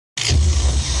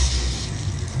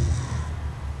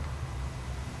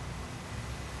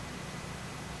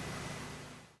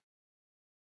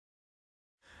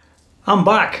I'm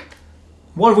back.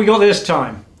 What have we got this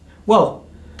time? Well,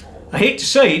 I hate to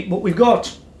say it, but we've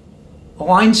got a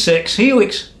Line 6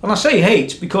 Helix. And I say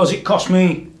hate because it cost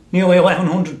me nearly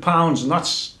 £1,100, and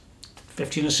that's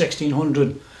 $1,500 or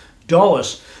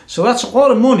 $1,600. So that's a lot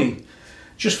of money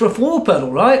just for a floor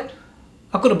pedal, right?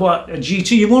 I could have bought a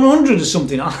GT 100 or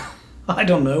something. I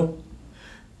don't know.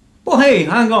 But hey,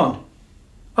 hang on.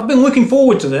 I've been looking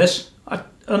forward to this. I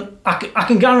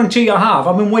can guarantee I have.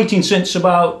 I've been waiting since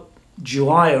about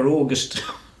July or August,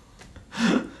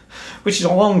 which is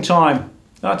a long time.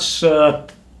 That's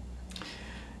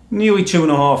nearly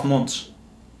 2.5 months.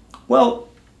 Well,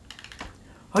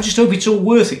 I just hope it's all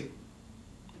worth it.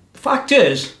 The fact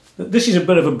is that this is a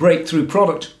bit of a breakthrough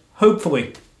product,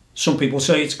 hopefully. Some people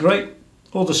say it's great,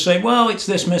 others say, well, it's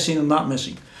this missing and that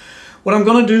missing. What I'm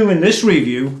going to do in this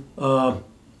review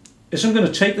is I'm going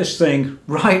to take this thing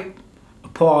right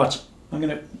apart. I'm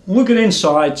going to look at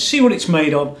inside, see what it's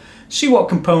made of, see what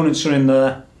components are in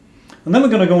there, and then we're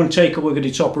going to go and take a look at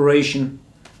its operation,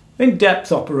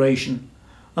 in-depth operation,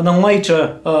 and then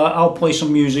later I'll play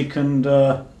some music and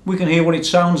we can hear what it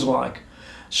sounds like.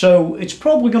 So it's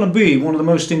probably going to be one of the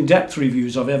most in-depth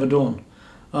reviews I've ever done,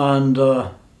 and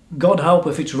God help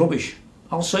if it's rubbish,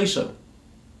 I'll say so.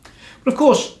 But of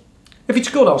course, if it's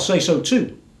good, I'll say so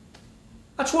too.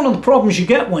 That's one of the problems you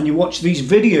get when you watch these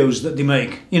videos that they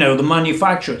make, you know, the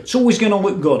manufacturer. It's always going to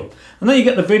look good. And then you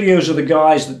get the videos of the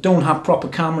guys that don't have proper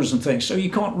cameras and things, so you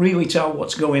can't really tell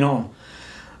what's going on.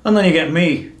 And then you get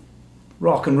me,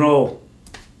 rock and roll.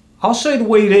 I'll say the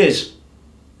way it is.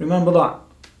 Remember that.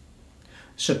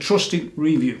 It's a trusted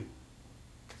review.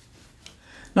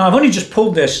 Now, I've only just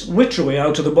pulled this literally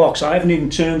out of the box. I haven't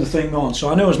even turned the thing on, so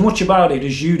I know as much about it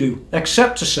as you do,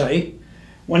 except to say,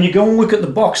 when you go and look at the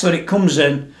box that it comes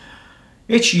in,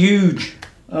 it's huge.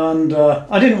 And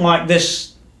I didn't like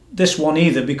this one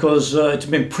either because it's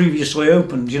been previously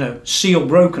opened, you know, seal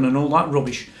broken and all that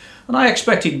rubbish. And I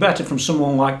expected better from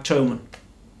someone like Toman.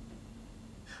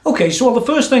 Okay, so the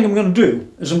first thing I'm going to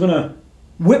do is I'm going to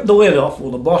whip the lid off,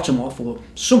 or the bottom off, or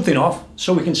something off,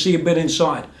 so we can see a bit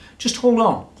inside. Just hold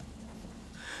on.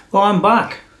 Well, I'm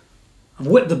back. I've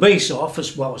whipped the base off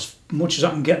as well, as much as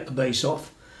I can get the base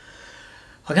off.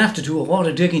 I'm going to have to do a lot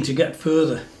of digging to get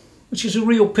further, which is a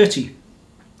real pity,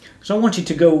 because I wanted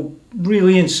to go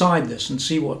really inside this and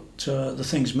see what the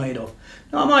thing's made of.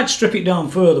 Now, I might strip it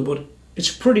down further, but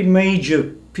it's a pretty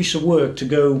major piece of work to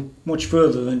go much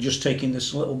further than just taking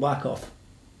this little back off.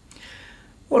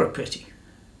 What a pity.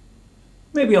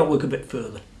 Maybe I'll look a bit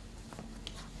further.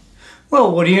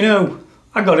 Well, what do you know?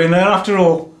 I got in there after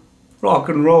all. Rock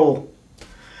and roll.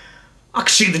 I can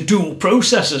see the dual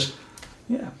processors.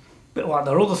 Yeah, a bit like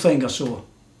that other thing I saw.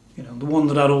 You know, the one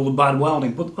that had all the bad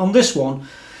welding. But on this one,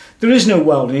 there is no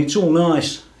welding. It's all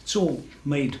nice. It's all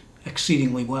made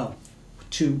exceedingly well. With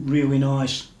two really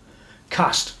nice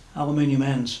cast aluminium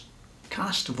ends.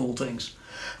 Cast of all things.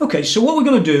 Okay, so what we're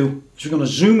going to do is we're going to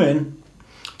zoom in,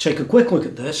 take a quick look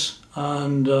at this,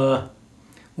 and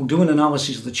we'll do an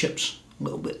analysis of the chips a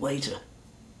little bit later.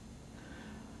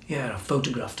 Yeah, I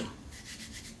photographed them.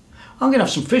 I'm going to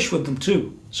have some fish with them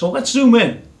too. So let's zoom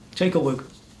in, take a look.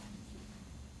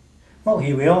 Well,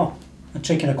 here we are. I'm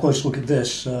taking a close look at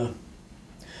this.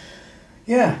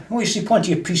 Yeah, well, you see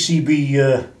plenty of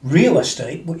PCB real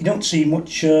estate, but you don't see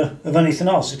much of anything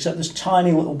else except this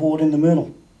tiny little board in the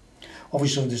middle.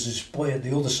 Obviously there's a display at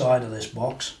the other side of this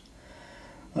box.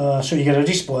 So you get a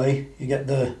display, you get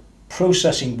the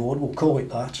processing board, we'll call it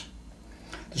that.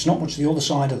 There's not much the other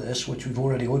side of this, which we've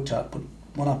already looked at, but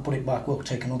when I put it back we'll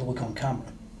take another look on camera.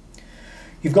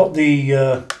 You've got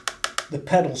the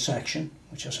pedal section,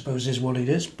 which I suppose is what it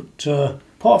is, but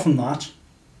apart from that,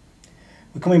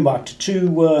 we're coming back to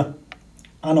two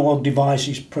analog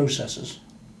devices processors.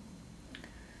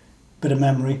 Bit of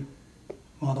memory,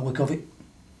 by the look of it.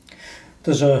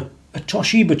 There's a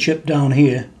Toshiba chip down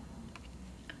here,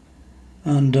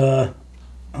 and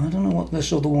I don't know what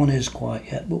this other one is quite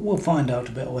yet, but we'll find out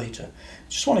a bit later.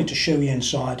 Just wanted to show you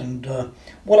inside, and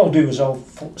what I'll do is I'll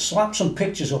slap some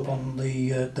pictures up on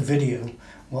the video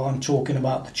while I'm talking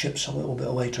about the chips a little bit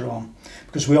later on,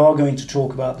 because we are going to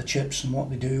talk about the chips and what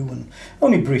they do, and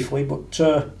only briefly, but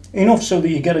enough so that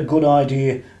you get a good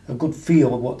idea, a good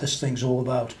feel of what this thing's all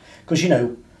about. Because, you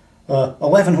know,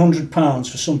 £1,100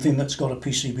 for something that's got a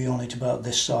PCB on it about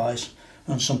this size,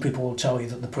 and some people will tell you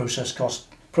that the processors cost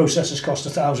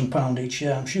 £1,000 each.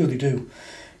 Yeah, I'm sure they do.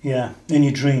 Yeah, in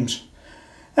your dreams.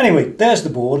 Anyway, there's the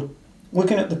board.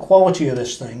 Looking at the quality of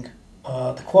this thing,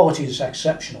 the quality is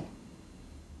exceptional.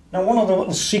 Now, one of the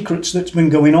little secrets that's been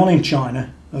going on in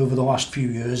China over the last few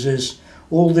years is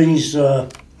all these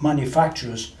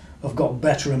manufacturers have got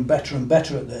better and better and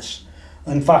better at this.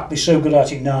 In fact, they're so good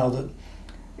at it now that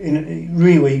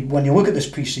really, when you look at this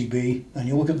PCB and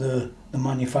you look at the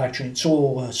manufacturing, it's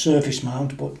all surface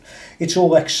mount, but it's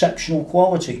all exceptional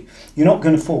quality. You're not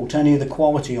going to fault any of the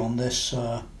quality on this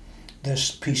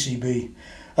this PCB.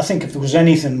 I think if there was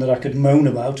anything that I could moan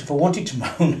about, if I wanted to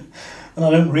moan, and I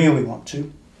don't really want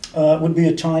to, would be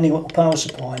a tiny little power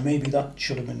supply. Maybe that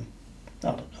should have been,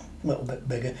 I don't know, a little bit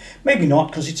bigger. Maybe not,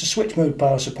 because it's a switch mode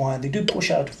power supply and they do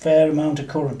push out a fair amount of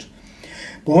current.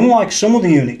 But unlike some of the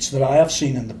units that I have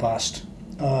seen in the past,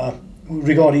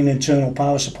 regarding internal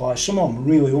power supplies, some of them are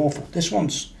really awful. This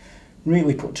one's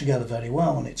really put together very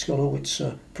well, and it's got all its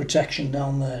protection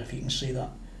down there, if you can see that.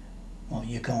 Well,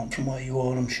 you can't from where you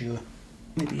are, I'm sure.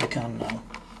 Maybe you can now.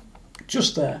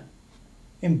 Just there,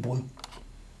 in blue.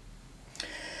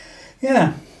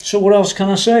 Yeah, so what else can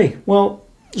I say? Well,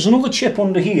 there's another chip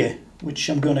under here, which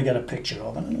I'm going to get a picture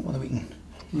of. I don't know whether we can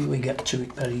really get to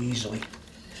it very easily.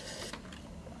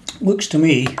 Looks to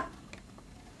me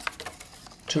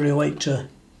to relate to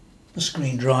the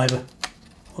screen driver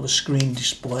or the screen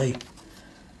display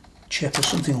chip or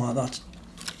something like that.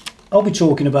 I'll be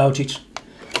talking about it,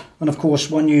 and of course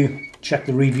when you check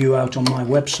the review out on my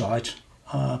website,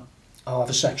 I'll have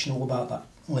a section all about that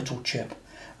little chip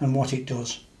and what it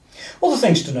does. Other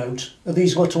things to note are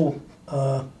these little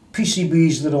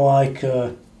PCBs that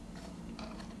are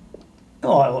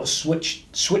like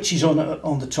switches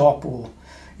on the top, or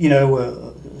you know,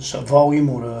 a volume,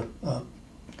 or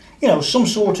you know, some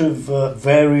sort of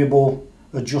variable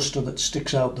adjuster that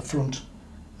sticks out the front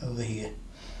over here.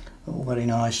 Oh, very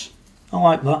nice. I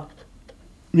like that.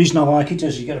 The reason I like it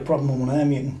is you get a problem on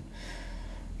them, you can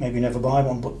maybe never buy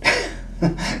one, but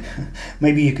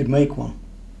maybe you could make one.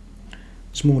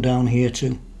 There's more down here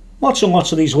too. Lots and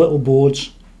lots of these little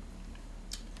boards.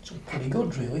 It's all pretty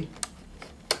good, really.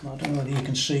 I don't know whether you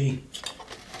can see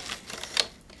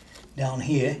down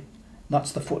here,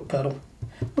 that's the foot pedal.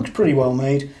 Looks pretty well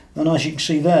made, and as you can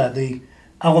see there, the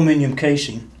aluminium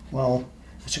casing, well,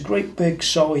 it's a great big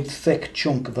solid thick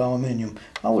chunk of aluminium.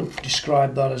 I would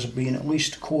describe that as being at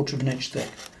least 1/4 of an inch thick,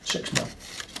 6mm.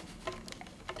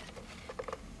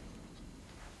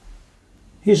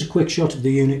 Here's a quick shot of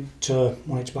the unit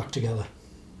when it's back together.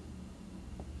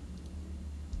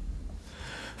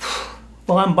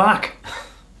 Well, I'm back.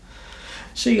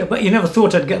 See, I bet you never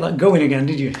thought I'd get that going again,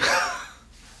 did you?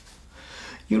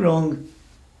 You're wrong.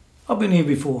 I've been here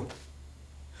before.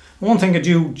 One thing I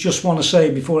do just want to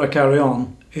say before I carry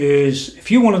on is,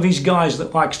 if you're one of these guys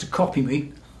that likes to copy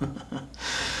me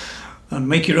and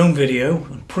make your own video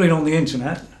and put it on the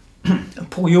internet and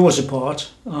pull yours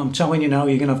apart, I'm telling you now,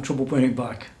 you're going to have trouble putting it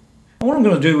back. And what I'm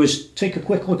going to do is take a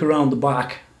quick look around the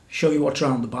back, show you what's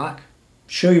around the back,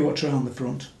 show you what's around the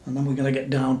front, and then we're going to get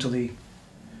down to the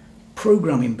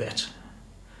programming bit.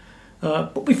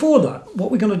 But before that,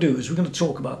 what we're going to do is we're going to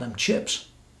talk about them chips.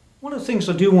 One of the things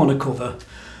I do want to cover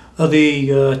are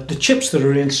the chips that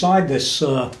are inside this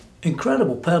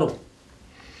incredible pedal.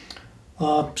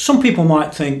 Some people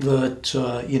might think that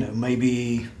you know,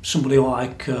 maybe somebody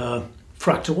like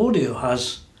Fractal Audio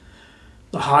has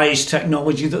the highest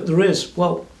technology that there is.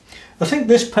 Well, I think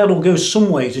this pedal goes some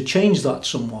way to change that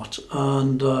somewhat,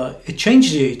 and it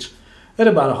changes it at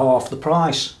about half the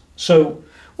price. So,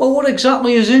 well, what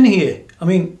exactly is in here? I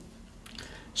mean,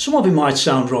 some of it might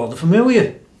sound rather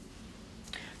familiar.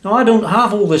 Now, I don't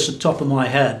have all this at the top of my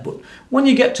head, but when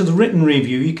you get to the written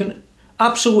review, you can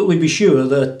absolutely be sure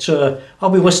that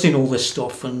I'll be listing all this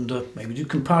stuff and maybe do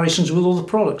comparisons with other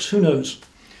products, who knows.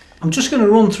 I'm just going to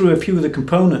run through a few of the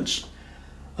components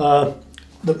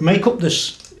that make up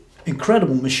this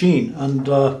incredible machine, and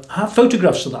I have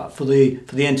photographs of that for the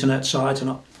internet site,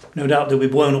 and no doubt they'll be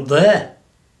blown up there.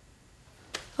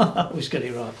 I always get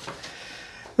it right.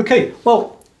 Okay,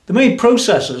 well, the main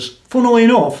processors, funnily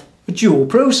enough, are dual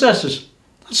processors.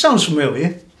 That sounds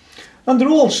familiar. And they're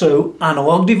also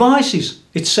analog devices.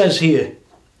 It says here,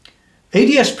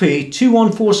 ADSP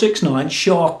 21469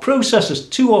 Shark processors,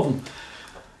 2 of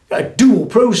them. Dual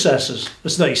processors,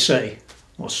 as they say,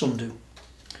 or some do.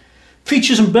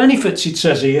 Features and benefits, it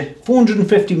says here,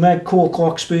 450 meg core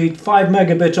clock speed, 5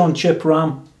 megabit on chip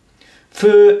RAM, 4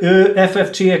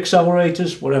 FFT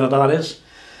accelerators, whatever that is,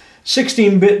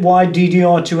 16-bit wide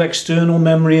DDR2 external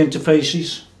memory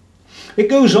interfaces. It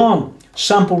goes on,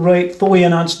 sample rate, fully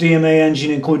enhanced DMA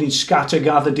engine including scatter,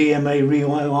 gather, DMA,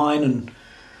 relay line, and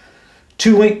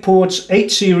 2 link ports, 8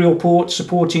 serial ports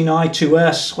supporting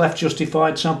I2S, left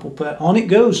justified sample pair. On it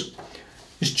goes.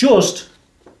 It's just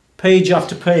page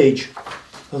after page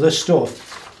of this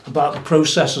stuff about the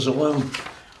processors alone.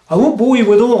 I won't bore you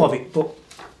with all of it, but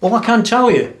all I can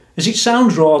tell you is it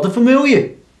sounds rather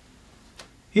familiar.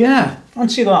 Yeah,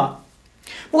 fancy that.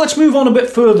 Well, let's move on a bit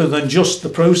further than just the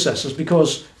processors,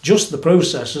 because just the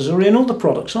processors are in other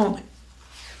products, aren't they?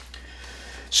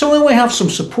 So then we have some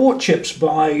support chips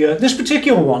by this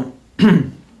particular one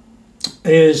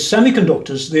is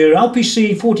semiconductors. They're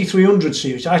LPC 4300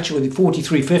 series, actually the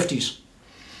 4350s.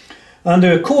 And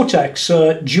they're Cortex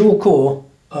dual core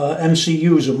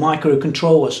MCUs or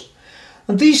microcontrollers.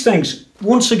 And these things,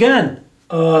 once again,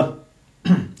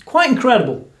 quite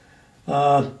incredible.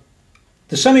 The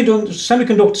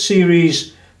semiconductor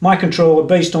series microcontroller,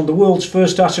 based on the world's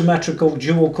first asymmetrical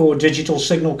dual-core digital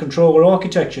signal controller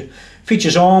architecture,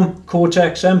 features ARM,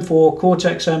 Cortex M4,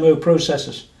 Cortex MO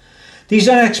processors. These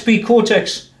NXP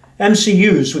Cortex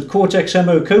MCUs with Cortex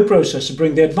MO coprocessor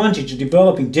bring the advantage of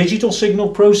developing digital signal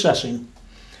processing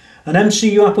and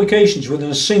MCU applications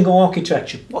within a single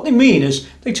architecture. What they mean is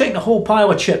they take the whole pile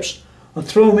of chips and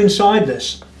throw them inside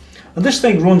this. And this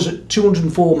thing runs at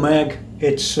 204 meg.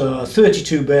 It's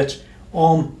 32-bit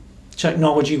ARM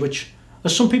technology, which,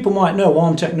 as some people might know,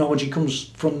 ARM technology comes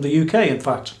from the UK, in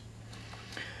fact.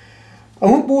 I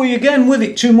won't bore you again with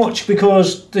it too much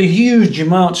because the huge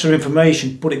amounts of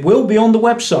information, but it will be on the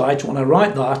website when I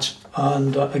write that,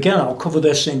 and again I'll cover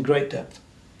this in great depth.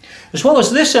 As well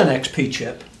as this NXP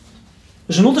chip,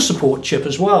 there's another support chip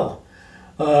as well.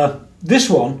 This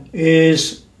one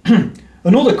is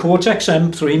another Cortex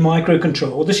M3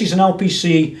 microcontroller. This is an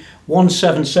LPC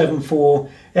 1774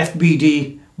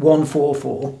 FBD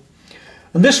 144.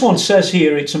 And this one says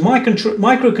here it's a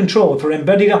microcontroller for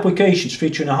embedded applications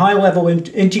featuring a high level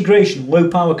integration, low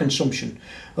power consumption,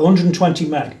 120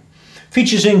 meg.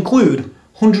 Features include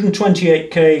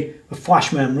 128K of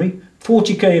flash memory,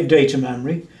 40K of data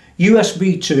memory,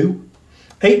 USB 2,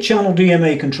 8-channel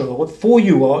DMA controller, 4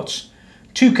 UARTs,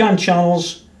 2 CAN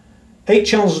channels, 8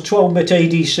 channels of 12-bit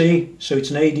ADC, so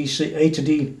it's an ADC, A to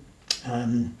D,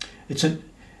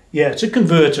 it's a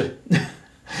converter.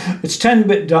 It's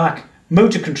 10-bit DAC,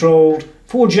 motor controlled,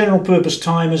 4 general purpose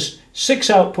timers, 6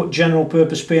 output general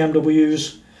purpose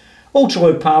PMWs, ultra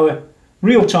low power,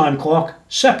 real-time clock,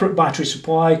 separate battery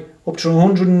supply, up to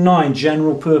 109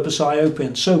 general purpose IO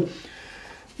pins. So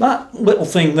that little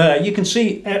thing there, you can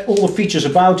see all the features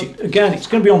about it. Again, it's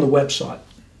going to be on the website.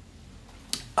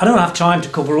 I don't have time to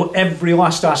cover every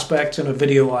last aspect in a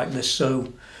video like this,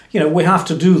 so we have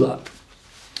to do that.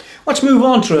 Let's move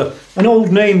on to an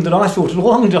old name that I thought had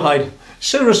long died,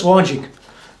 Cirrus Logic.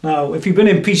 Now, if you've been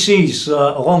in PCs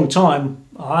a long time,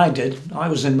 I did. I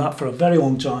was in that for a very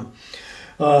long time.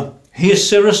 Here's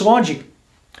Cirrus Logic.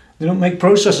 They don't make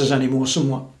processors anymore,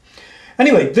 somewhat.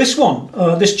 Anyway, this one,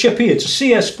 this chip here, it's a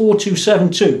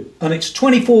CS4272, and it's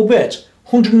 24-bit,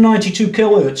 192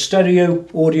 kHz stereo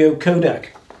audio codec.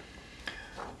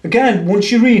 Again,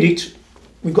 once you read it,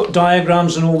 we've got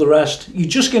diagrams and all the rest. You're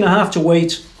just going to have to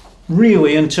wait,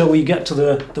 really, until we get to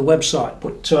the website.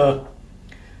 But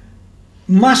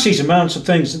massive amounts of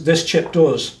things that this chip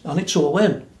does, and it's all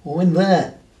in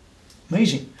there.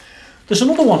 Amazing. There's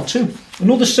another one too,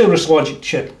 another Cirrus Logic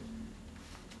chip.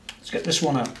 Let's get this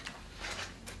one out.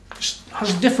 It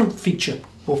has a different feature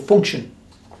or function.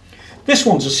 This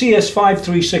one's a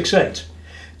CS5368.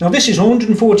 Now this is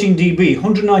 114 dB,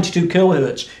 192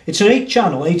 kHz. It's an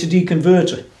 8-channel A to D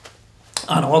converter.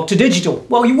 Analog to digital.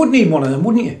 Well, you would need one of them,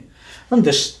 wouldn't you? And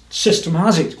this system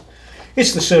has it.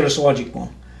 It's the Cirrus Logic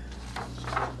one.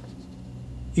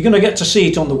 You're going to get to see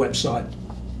it on the website.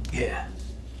 Yeah.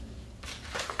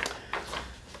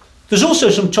 There's also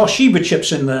some Toshiba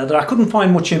chips in there that I couldn't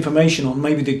find much information on.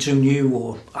 Maybe they're too new,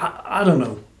 or I don't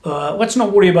know. Let's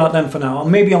not worry about them for now.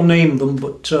 Maybe I'll name them,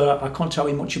 but I can't tell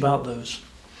you much about those.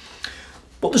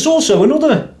 But there's also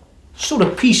another sort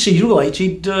of PC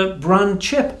related brand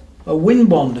chip, a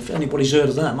Winbond, if anybody's heard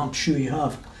of them. I'm sure you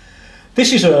have.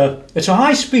 This is it's a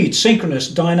high-speed synchronous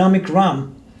dynamic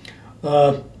RAM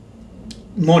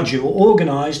module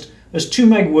organised as 2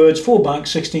 meg words, 4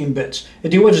 banks, 16 bits. It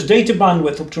delivers data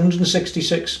bandwidth up to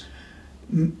 166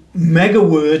 mega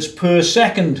words per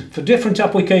second. For different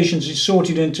applications, it's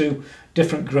sorted into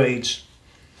different grades.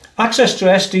 Access to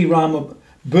SD-RAM,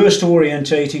 burst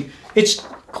orientated. It's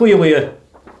clearly a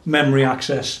memory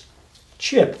access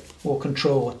chip or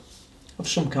controller of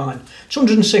some kind. It's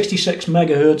 166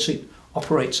 megahertz it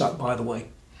operates at, by the way.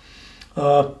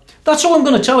 That's all I'm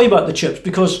going to tell you about the chips,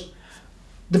 because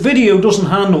the video doesn't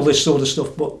handle this sort of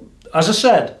stuff, but as I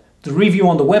said, the review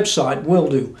on the website will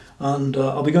do, and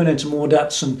I'll be going into more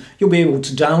depths, and you'll be able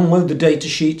to download the data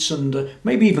sheets and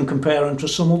maybe even compare them to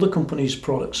some other companies'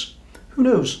 products. Who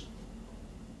knows?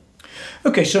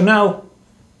 Okay, so now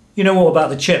you know all about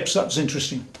the chips. That's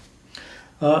interesting.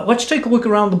 Let's take a look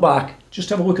around the back. Just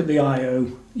have a look at the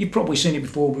I/O. You've probably seen it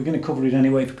before, but we're going to cover it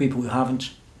anyway for people who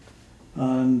haven't.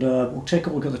 and we'll take a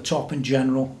look at the top in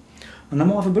general, and then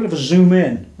we'll have a bit of a zoom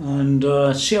in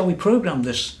and see how we program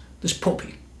this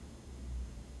puppy.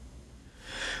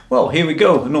 Well, here we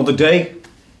go, another day,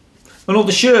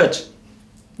 another shirt,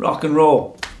 rock and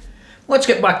roll. Let's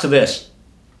get back to this.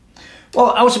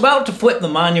 Well, I was about to flip the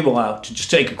manual out to just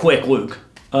take a quick look,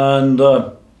 and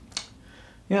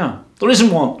yeah, there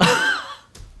isn't one.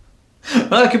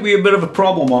 That could be a bit of a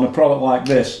problem on a product like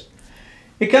this.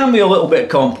 It can be a little bit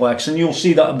complex, and you'll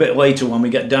see that a bit later when we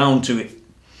get down to it.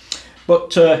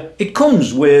 But it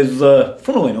comes with,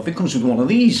 funnily enough, it comes with one of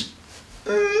these.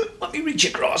 Let me reach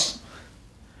across.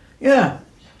 Yeah,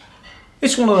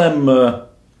 it's one of them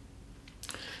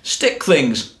stick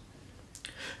things.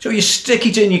 So you stick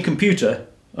it in your computer,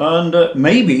 and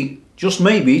maybe, just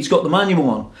maybe, it's got the manual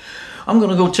on. I'm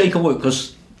going to go take a look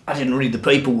because I didn't read the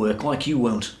paperwork like you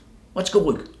won't. Let's go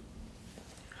look.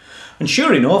 And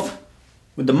sure enough,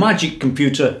 with the magic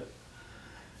computer,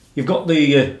 you've got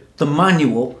the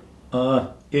manual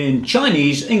in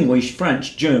Chinese, English,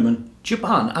 French, German,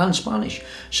 Japan and Spanish.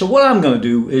 So what I'm going to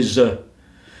do is I'm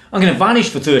going to vanish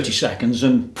for 30 seconds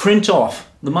and print off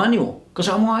the manual, because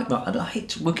I'm like that. I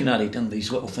hate looking at it and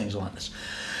these little things like this.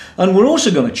 And we're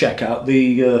also going to check out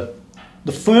the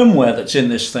firmware that's in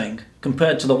this thing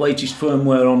compared to the latest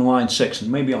firmware on line 6,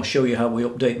 and maybe I'll show you how we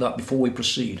update that before we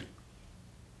proceed.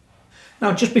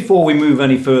 Now, just before we move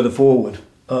any further forward,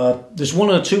 there's one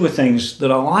or two of things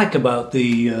that I like about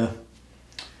the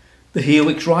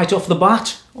Helix right off the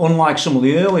bat, unlike some of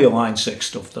the earlier line 6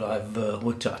 stuff that I've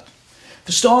looked at.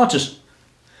 For starters,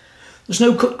 there's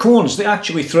no cut corners. They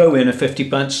actually throw in a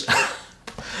 50p.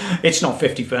 It's not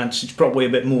 50p, it's probably a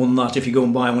bit more than that if you go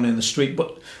and buy one in the street,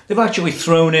 but they've actually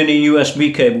thrown in a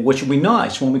USB cable, which will be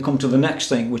nice when we come to the next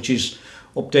thing, which is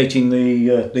updating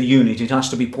the unit. It has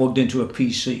to be plugged into a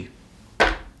PC.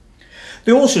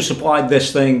 They also supplied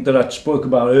this thing that I spoke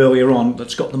about earlier on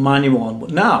that's got the manual on, but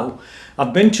now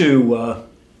I've been to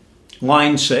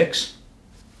line 6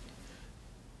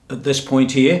 at this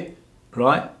point here,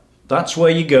 right? That's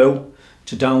where you go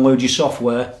to download your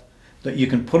software that you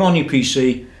can put on your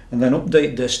PC and then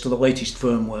update this to the latest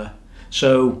firmware.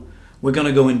 So we're going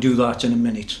to go and do that in a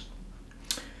minute.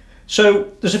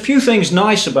 So there's a few things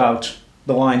nice about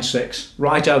the line 6.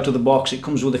 Right out of the box it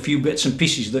comes with a few bits and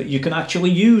pieces that you can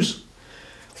actually use.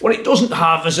 What it doesn't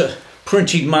have is a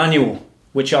printed manual,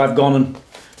 which I've gone and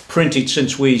printed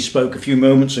since we spoke a few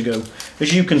moments ago.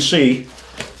 As you can see,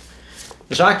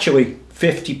 there's actually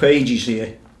 50 pages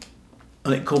here,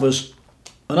 and it covers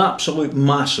an absolute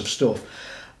mass of stuff.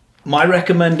 My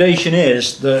recommendation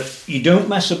is that you don't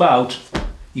mess about.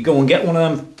 You go and get one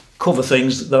of them cover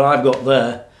things that I've got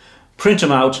there, print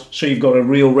them out so you've got a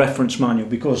real reference manual,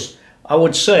 because I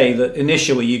would say that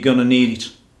initially you're going to need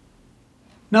it.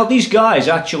 Now, these guys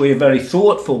actually are very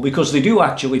thoughtful, because they do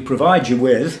actually provide you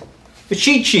with a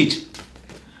cheat sheet,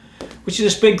 which is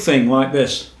this big thing like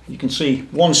this. You can see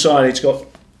one side it's got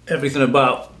everything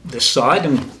about this side,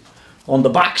 and on the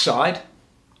back side,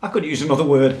 I could use another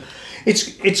word,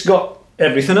 it's got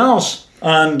everything else.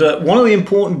 And one of the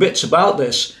important bits about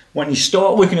this, when you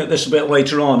start looking at this a bit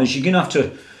later on, is you're going to have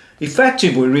to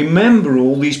effectively remember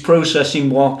all these processing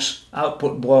blocks,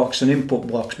 output blocks and input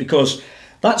blocks, because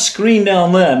that screen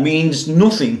down there means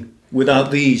nothing without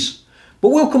these. But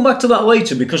we'll come back to that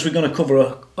later, because we're going to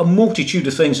cover a multitude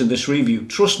of things in this review.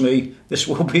 Trust me, this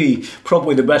will be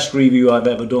probably the best review I've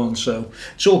ever done, so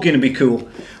it's all going to be cool.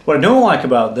 What I don't like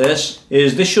about this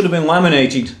is this should have been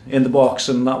laminated in the box,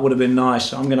 and that would have been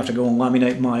nice. I'm going to have to go and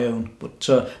laminate my own. But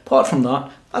apart from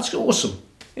that, that's awesome.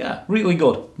 Yeah, really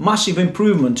good. Massive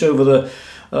improvement over the,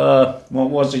 what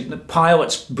was it, the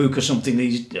Pilot's book or something.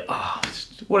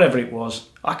 Whatever it was.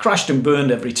 I crashed and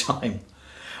burned every time.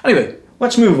 Anyway,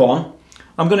 let's move on.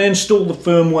 I'm going to install the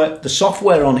firmware, the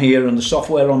software on here, and the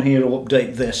software on here will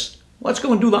update this. Let's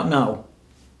go and do that now.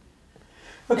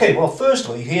 Okay, well,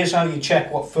 firstly, here's how you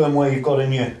check what firmware you've got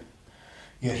in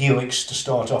your Helix to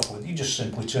start off with. You just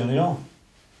simply turn it on.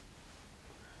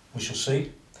 We shall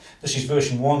see. This is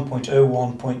version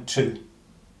 1.01.2.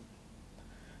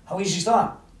 How easy is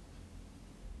that?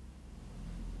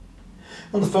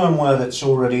 And the firmware that's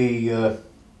already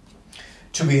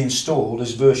to be installed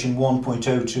is version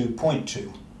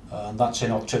 1.02.2, and that's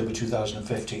in October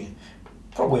 2015.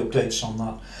 Probably updates on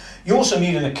that. You also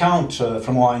need an account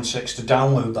from Line 6 to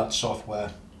download that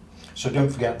software, so don't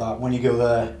forget that. When you go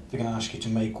there, they're going to ask you to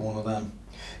make one of them.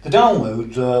 The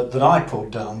download that I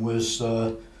put down was,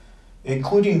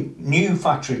 including new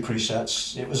factory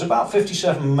presets, it was about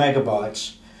 57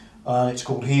 megabytes, and it's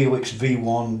called Helix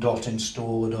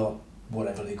v1.installer.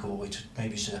 Whatever they call it,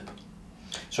 maybe zip.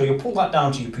 So you'll pull that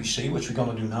down to your PC, which we're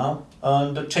going to do now,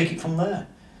 and take it from there.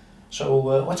 So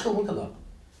let's go look at that.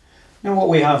 Now what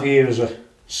we have here is a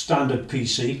standard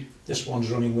PC. This one's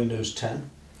running Windows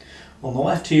 10. On the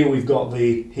left here we've got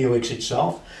the Helix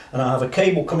itself, and I have a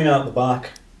cable coming out the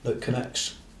back that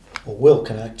connects, or will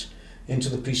connect, into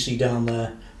the PC down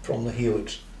there from the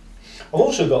Helix. I've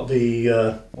also got the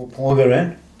plugger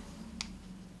in,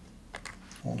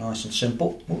 all nice and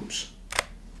simple. Oops.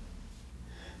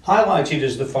 Highlighted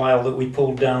is the file that we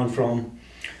pulled down from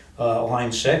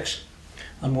line 6,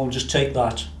 and we'll just take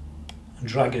that and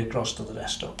drag it across to the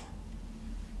desktop.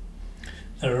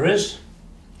 There it is.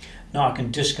 Now I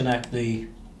can disconnect the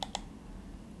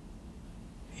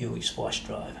Helix flash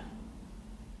drive.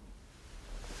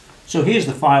 So here's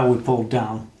the file we pulled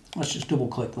down. Let's just double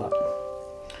click that.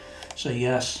 Say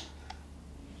yes.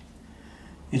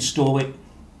 Install it.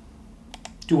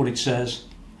 Do what it says.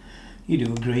 You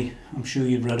do agree. I'm sure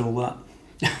you've read all that.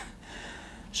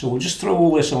 So we'll just throw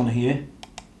all this on here.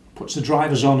 Puts the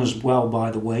drivers on as well,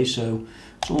 by the way, so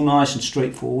it's all nice and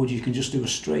straightforward. You can just do a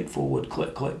straightforward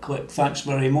click, click, click. Thanks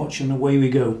very much, and away we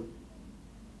go.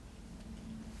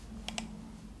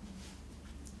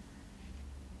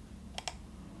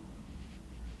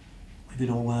 Leave it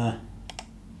all there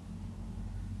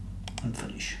and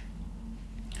finish.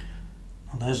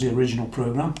 And there's the original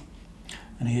program,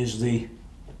 and here's the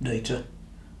data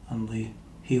and the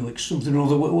Helix, something or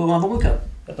other we'll have a look at.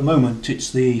 At the moment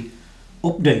it's the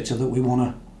updater that we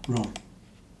want to run.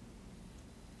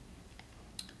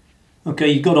 Okay,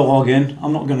 you've got to log in.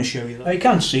 I'm not going to show you that. You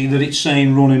can see that it's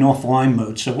saying run in offline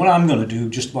mode, so what I'm going to do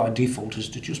just by default is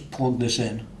to just plug this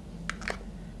in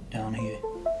down here,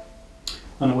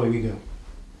 and away we go.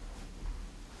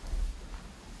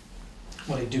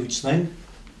 Let it do its thing.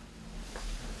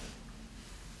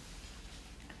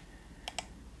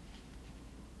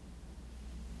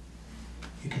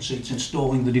 You can see it's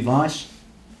installing the device.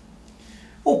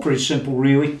 All pretty simple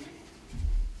really.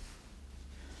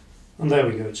 And there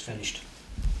we go, it's finished.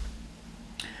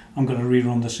 I'm going to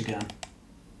rerun this again.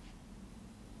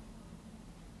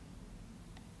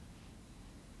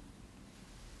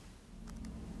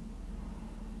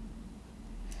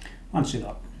 Fancy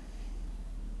that.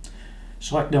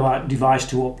 Select device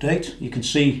to update. You can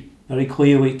see very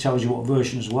clearly it tells you what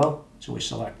version as well, so we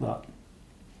select that.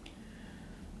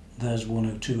 There's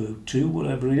 102.02,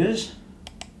 whatever it is.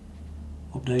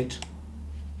 Update.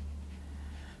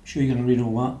 I'm sure you're going to read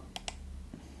all that.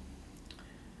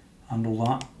 And all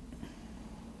that.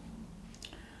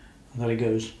 And there it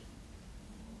goes.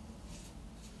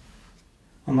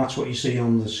 And that's what you see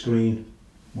on the screen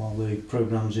while the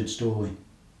program's installing.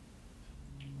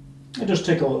 It does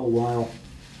take a little while.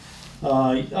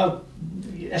 I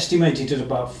estimated it at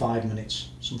about 5 minutes,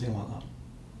 something like that.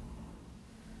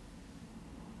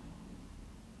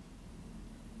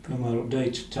 Firmware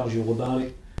update tells you all about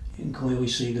it. You can clearly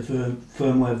see the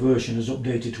firmware version is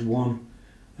updated to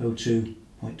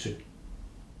 1.02.2.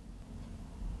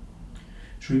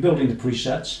 It's rebuilding the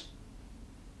presets.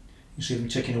 You see them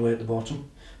ticking away at the bottom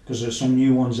because there's some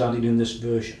new ones added in this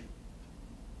version.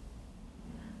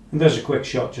 And there's a quick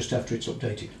shot just after it's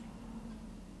updated.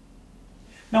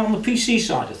 Now on the PC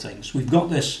side of things, we've got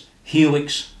this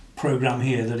Helix program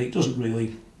here that it doesn't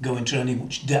really go into any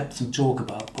much depth and talk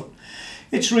about, but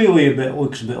it's really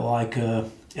looks a bit like a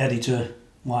editor,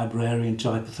 librarian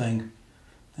type of thing.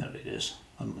 There it is.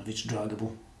 I don't know if it's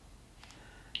draggable.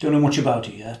 Don't know much about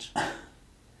it yet.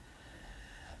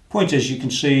 Point is, you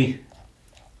can see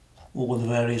all of the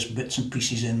various bits and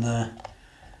pieces in there.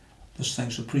 There's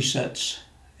things for presets,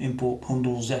 import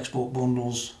bundles, export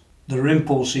bundles. There are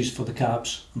impulses for the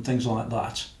cabs and things like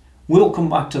that. We'll come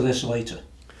back to this later.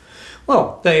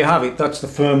 Well, there you have it. That's the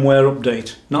firmware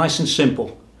update. Nice and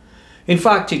simple. In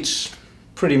fact, it's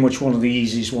pretty much one of the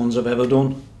easiest ones I've ever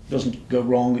done. Doesn't go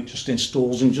wrong, it just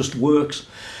installs and just works.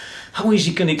 How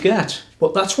easy can it get?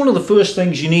 But that's one of the first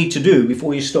things you need to do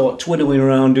before you start twiddling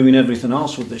around doing everything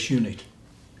else with this unit.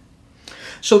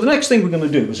 So the next thing we're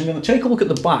going to do is I'm going to take a look at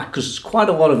the back, because there's quite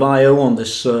a lot of I/O on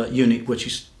this unit, which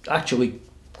is actually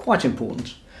quite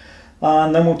important.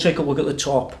 And then we'll take a look at the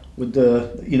top with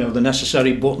the, the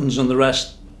necessary buttons and the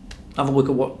rest. Have a look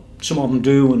at what some of them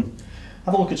do and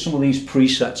have a look at some of these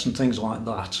presets and things like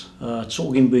that. It's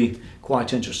all going to be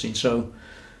quite interesting, so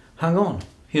hang on.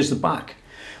 Here's the back.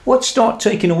 Let's start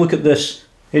taking a look at this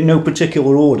in no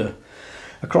particular order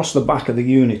across the back of the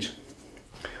unit.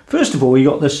 First of all, you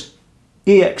got this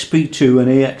EXP2 and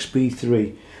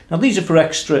EXP3. Now these are for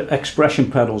extra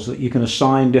expression pedals that you can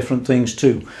assign different things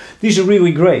to. These are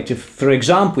really great if, for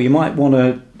example, you might want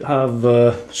to have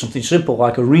something simple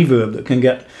like a reverb that can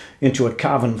get into a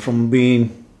cavern from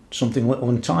being something little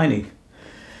and tiny,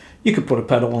 you could put a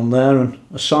pedal on there and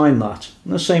assign that.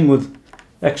 And the same with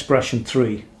Expression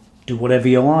 3. Do whatever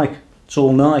you like. It's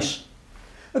all nice.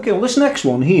 Okay, well this next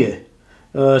one here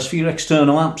is for your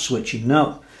external amp switching.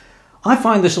 Now, I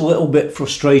find this a little bit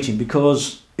frustrating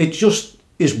because it just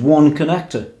is one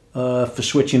connector for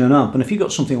switching an amp. And if you've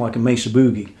got something like a Mesa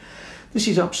Boogie, this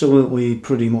is absolutely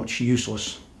pretty much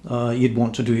useless. You'd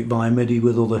want to do it via MIDI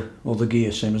with other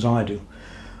gear, same as I do.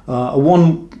 A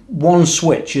one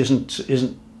switch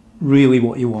isn't really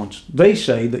what you want. They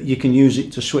say that you can use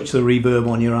it to switch the reverb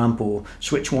on your amp, or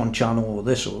switch one channel, or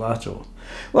this or that, or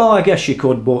well, I guess you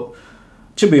could, but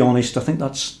to be honest, I think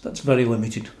that's very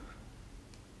limited.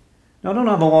 Now, I don't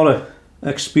have a lot of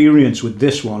experience with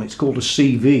this one. It's called a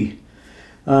CV,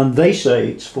 and they say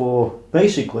it's for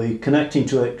basically connecting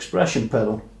to an expression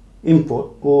pedal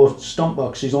input or stomp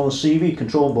boxes on a CV,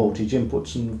 control voltage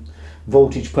inputs and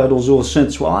voltage pedals or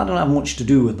synths. Well, I don't have much to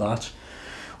do with that.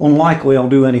 Unlikely I'll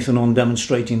do anything on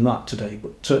demonstrating that today,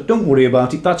 but don't worry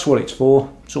about it. That's what it's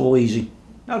for. It's all easy.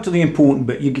 Now to the important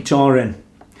bit, your guitar in.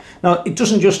 Now, it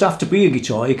doesn't just have to be a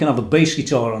guitar. You can have a bass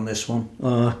guitar on this one,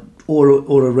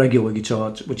 or a regular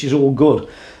guitar, which is all good.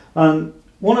 And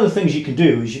one of the things you can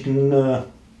do is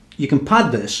you can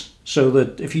pad this so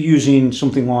that if you're using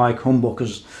something like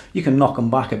humbuckers, you can knock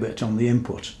them back a bit on the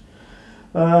input,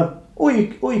 or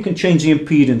you can change the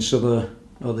impedance of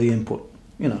the input.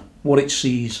 You know, what it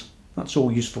sees. That's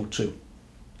all useful too.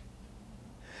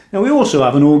 Now we also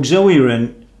have an auxiliary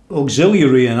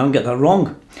in, I'll get that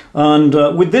wrong. And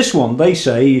with this one, they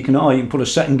say you can put a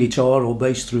second guitar or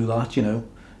bass through that, you know.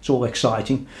 It's all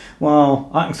exciting. Well,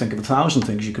 I can think of 1,000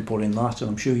 things you could put in that, and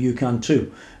I'm sure you can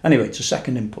too. Anyway, it's a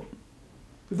second input.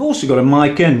 We've also got a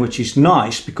mic in, which is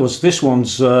nice because this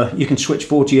one's, you can switch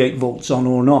 48 volts on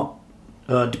or not,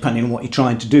 depending on what you're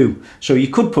trying to do. So you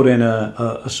could put in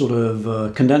a sort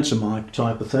of condenser mic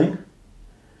type of thing,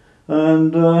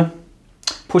 and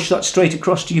push that straight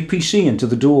across to your PC into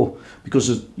the DAW,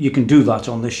 because you can do that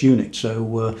on this unit.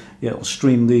 So yeah, it'll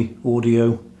stream the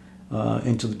audio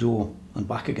into the DAW and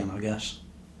back again, I guess.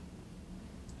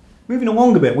 Moving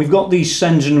along a bit, we've got these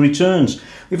sends and returns.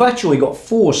 We've actually got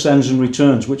 4 sends and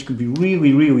returns, which could be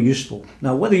really, really useful.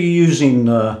 Now, whether you're using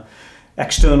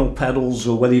external pedals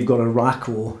or whether you've got a rack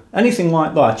or anything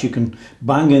like that, you can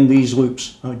bang in these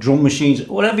loops, drum machines,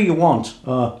 whatever you want.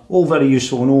 All very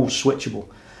useful and all switchable.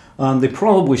 And they're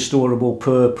probably storable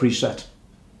per preset.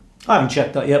 I haven't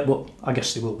checked that yet, but I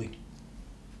guess they will be.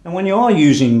 And when you are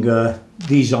using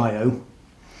these I/O,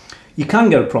 you can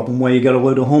get a problem where you get a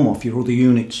load of hum off your other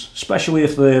units, especially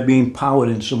if they're being powered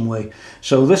in some way.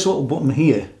 So this little button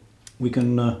here, we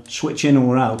can switch in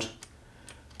or out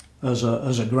as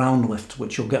a ground lift,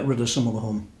 which will get rid of some of the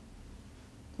hum.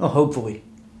 Oh, hopefully.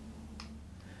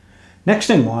 Next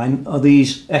in line are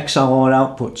these XLR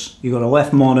outputs. You've got a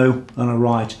left mono and a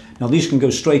right. Now these can go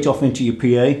straight off into your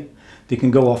PA. They can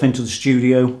go off into the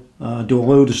studio, do a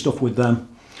load of stuff with them.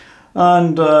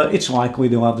 And it's likely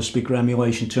they'll have the speaker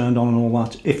emulation turned on and all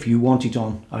that. If you want it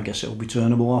on, I guess it'll be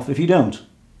turnable off if you don't.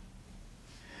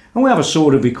 And we have a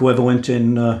sort of equivalent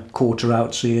in quarter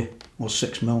outs here, or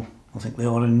 6mm. I think they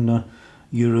are in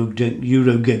Euro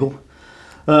Giggle.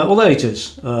 Well, there it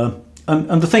is.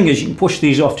 And the thing is, you can push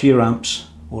these off to your amps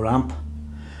or amp,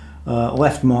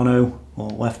 left mono or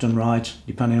left and right,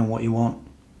 depending on what you want.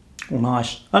 All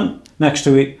nice. And next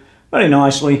to it, very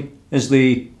nicely, is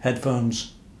the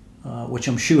headphones, which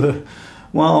I'm sure,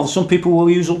 well, some people will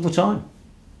use all the time.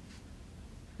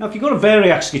 Now, if you've got a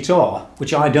Variax guitar,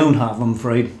 which I don't have, I'm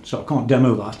afraid, so I can't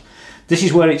demo that, this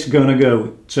is where it's going to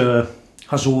go. It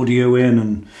has audio in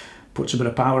and puts a bit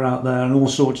of power out there and all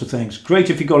sorts of things. Great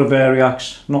if you've got a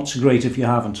Variax, not so great if you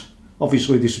haven't.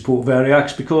 Obviously they support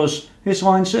Variax because it's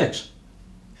line 6.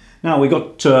 Now we've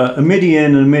got a MIDI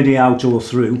in and a MIDI out or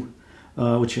through,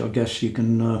 which I guess you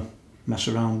can mess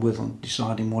around with on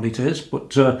deciding what it is.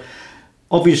 But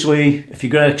obviously if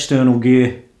you've got external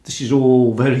gear, this is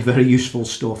all very, very useful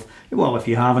stuff. Well, if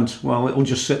you haven't, well, it'll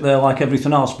just sit there like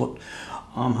everything else, but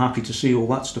I'm happy to see all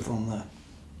that stuff on there.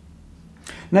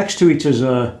 Next to it is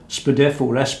a SPDIF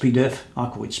or SPDIF, I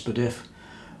call it SPDIF,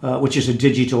 which is a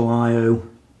digital I/O,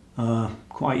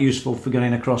 quite useful for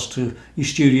getting across to your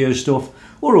studio stuff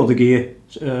or other gear,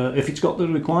 if it's got the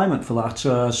requirement for that.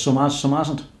 Some has, some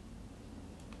hasn't.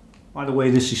 By the way,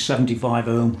 this is 75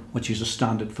 ohm, which is a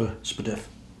standard for SPDIF.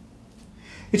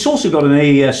 It's also got an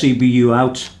AES EBU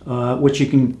out, which you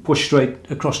can push straight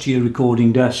across to your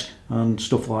recording desk and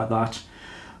stuff like that.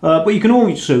 But you can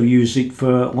also use it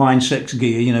for line 6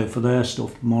 gear, you know, for their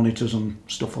stuff, monitors and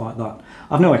stuff like that.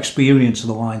 I've no experience of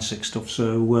the line 6 stuff,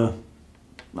 so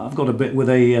I've got a bit with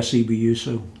AES EBU,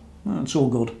 so That's all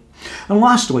good. And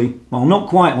lastly, well, not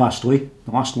quite lastly,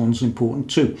 the last one's important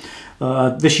too.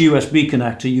 This USB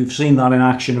connector, you've seen that in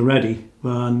action already,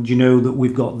 and you know that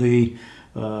we've got the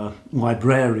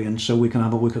librarian, so we can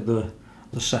have a look at the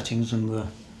settings and the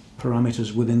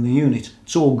parameters within the unit.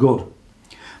 It's all good.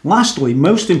 Lastly,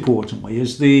 most importantly,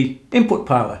 is the input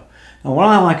power. And what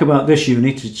I like about this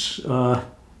unit, it's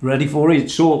ready for it.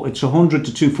 It's 100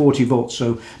 to 240 volts,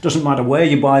 so it doesn't matter where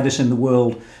you buy this in the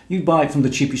world. You buy it from the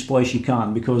cheapest place you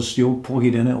can, because you'll plug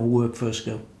it in, it'll work first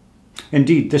go.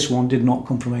 Indeed, this one did not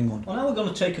come from England. Well, now we're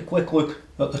going to take a quick look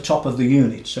at the top of the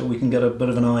unit, so we can get a bit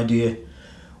of an idea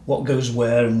what goes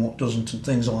where and what doesn't and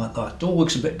things like that. It all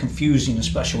looks a bit confusing,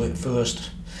 especially at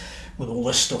first, with all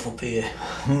this stuff up here.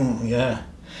 Yeah,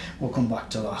 we'll come back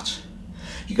to that.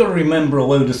 You've got to remember a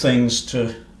load of things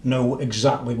to know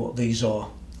exactly what these are.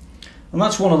 And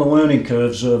that's one of the learning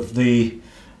curves of the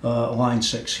Line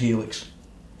 6 Helix.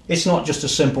 It's not just a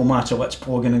simple matter, let's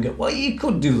plug in and go, well, you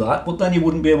could do that, but then you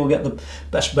wouldn't be able to get the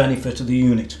best benefit of the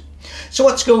unit. So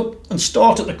let's go and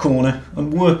start at the corner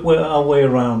and work our way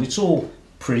around. It's all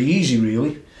pretty easy,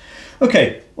 really.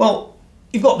 Okay, well,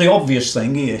 you've got the obvious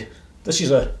thing here. This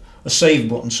is a save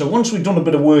button. So once we've done a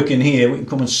bit of work in here, we can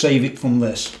come and save it from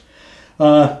this.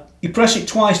 You press it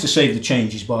twice to save the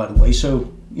changes, by the way,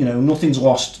 so you know nothing's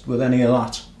lost with any of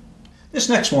that. This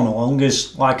next one along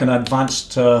is like an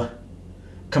advanced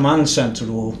command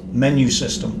center or menu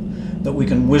system that we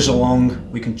can whiz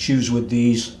along. We can choose with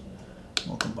these.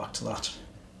 I'll come back to that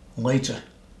later.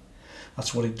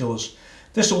 That's what it does.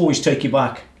 This will always take you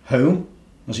back home,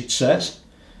 as it says.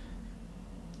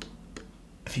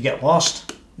 If you get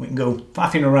lost, we can go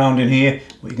faffing around in here,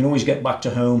 but you can always get back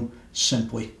to home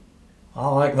simply. I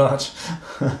like that.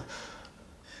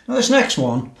 Now this next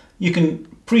one, you can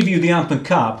preview the amp and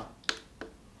cab.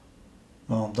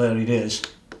 Well, there it is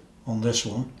on this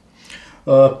one.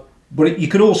 But you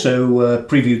could also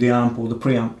preview the amp or the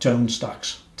preamp tone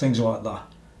stacks, things like that.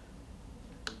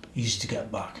 Easy to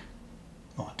get back.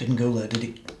 Oh, it didn't go there, did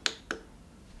it?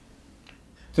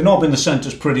 The knob in the centre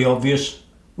is pretty obvious.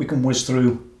 We can whiz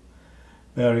through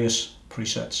various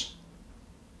presets.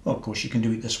 Well, of course, you can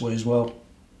do it this way as well.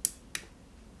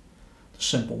 The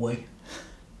simple way.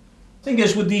 Thing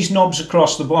is, with these knobs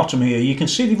across the bottom here, you can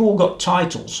see they've all got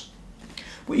titles.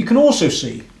 But you can also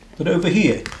see that over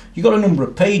here, you've got a number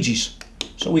of pages.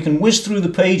 So we can whiz through the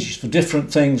pages for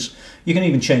different things. You can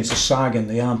even change the sag in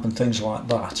the amp and things like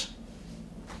that.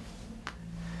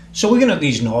 So looking at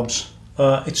these knobs,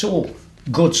 it's all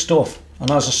good stuff.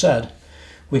 And as I said,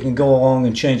 we can go along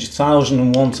and change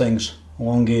 1001 things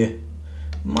along here.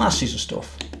 Masses of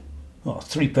stuff. Oh,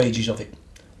 3 pages of it.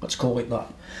 Let's call it that.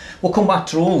 We'll come back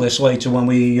to all this later when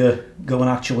we go and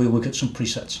actually look at some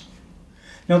presets.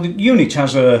 Now the unit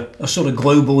has a sort of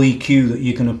global EQ that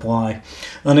you can apply,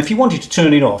 and if you wanted to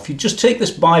turn it off, you just take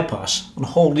this bypass and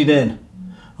hold it in,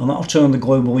 and that'll turn the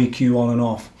global EQ on and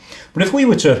off. But if we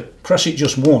were to press it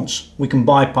just once, we can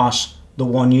bypass the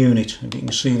one unit. If you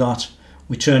can see that,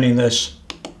 we're turning this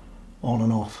on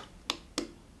and off.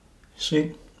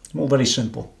 See, all very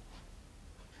simple.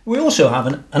 We also have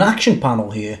an action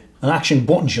panel here, an action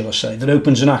button shall I say, that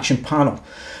opens an action panel.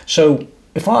 So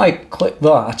if I click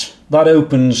that, that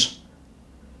opens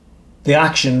the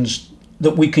actions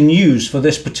that we can use for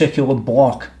this particular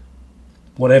block,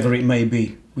 whatever it may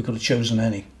be. We could have chosen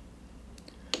any.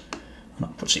 And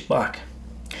that puts it back.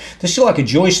 This is like a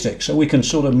joystick, so we can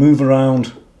sort of move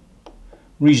around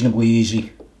reasonably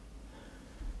easy,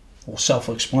 or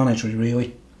self-explanatory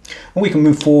really. And we can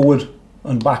move forward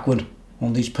and backward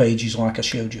on these pages like I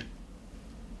showed you.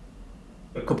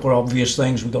 A couple of obvious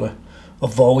things. We've got a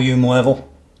volume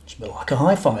level, it's a bit like a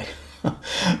hi-fi,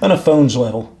 and a phones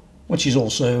level, which is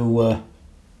also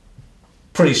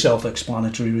pretty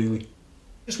self-explanatory really.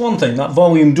 Just one thing, that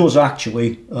volume does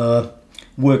actually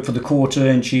work for the quarter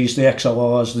inches, the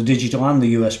XLRs, the digital and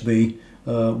the USB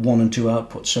 1 and 2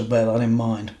 outputs, so bear that in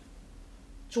mind.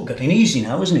 It's all getting easy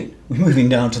now, isn't it? We're moving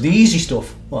down to the easy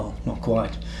stuff. Well, not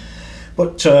quite.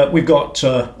 But we've got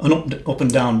an up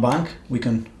and down bank. We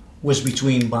can whiz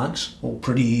between banks, all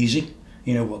pretty easy.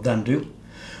 You know what them do.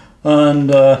 And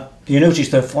you notice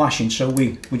they're flashing, so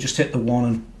we just hit the one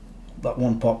and that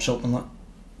one pops up and that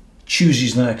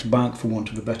chooses the next bank, for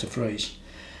want of a better phrase.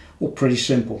 All pretty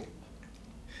simple.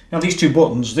 Now these two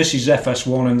buttons, this is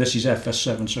FS1 and this is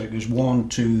FS7, so it goes 1,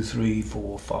 2, 3,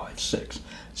 4, 5, 6,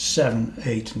 7,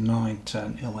 8, 9,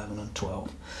 10, 11 and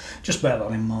 12. Just bear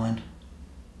that in mind.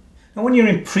 Now when you're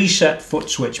in preset foot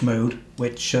switch mode,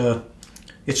 which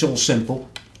it's all simple,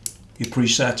 you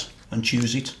preset and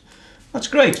choose it, that's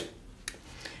great.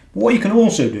 But what you can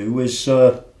also do is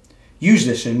use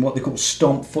this in what they call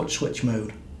stomp foot switch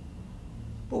mode.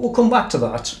 But we'll come back to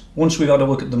that once we've had a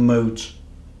look at the modes.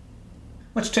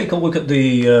 Let's take a look at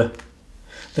the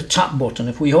tap button.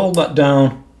 If we hold that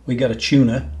down, we get a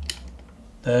tuner.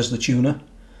 There's the tuner.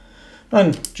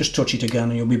 And just touch it again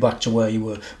and you'll be back to where you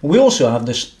were. We also have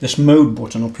this mode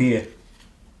button up here.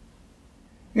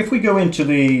 If we go into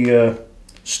the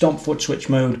stomp foot switch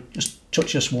mode, just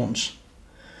touch this once,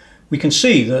 we can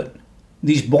see that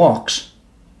these blocks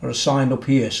are assigned up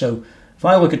here. So if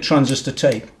I look at transistor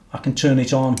tape, I can turn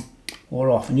it on or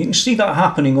off, and you can see that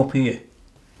happening up here.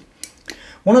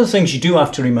 One of the things you do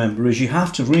have to remember is you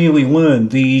have to really learn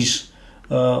these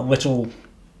little,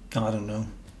 I don't know,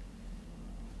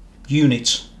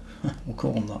 units, we'll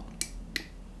call them that.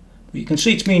 But you can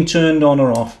see it's being turned on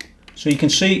or off. So you can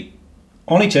see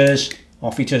on it is,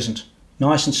 off it isn't.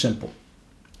 Nice and simple.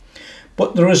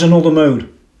 But there is another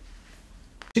mode.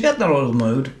 To get that other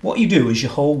mode, what you do is you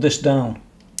hold this down.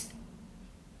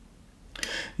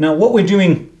 Now what we're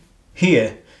doing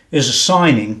here is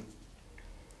assigning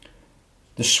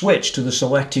the switch to the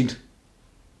selected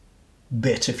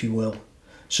bit, if you will.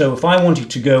 So if I wanted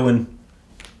to go and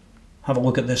have a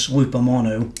look at this looper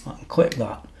mono, I can click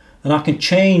that and I can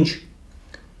change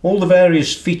all the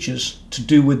various features to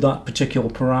do with that particular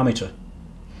parameter,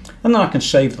 and then I can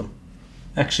save them.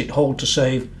 Exit, hold to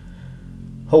save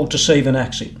and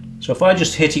exit. So if I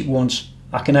just hit it once,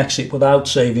 I can exit without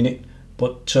saving it,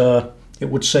 but it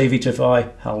would save it if I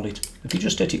held it. If you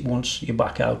just hit it once, you're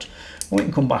back out, and we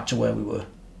can come back to where we were.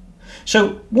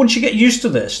 So once you get used to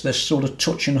this sort of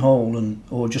touch and hold,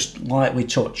 or just lightly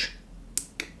touch,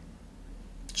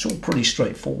 it's all pretty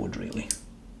straightforward really.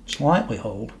 Just lightly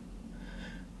hold.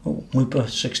 Oh, looper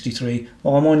 63.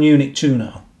 Well, I'm on unit 2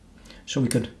 now. So we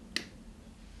could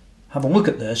have a look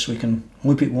at this. We can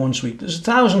loop it once. There's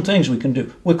 1,000 things we can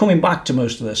do. We're coming back to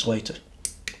most of this later.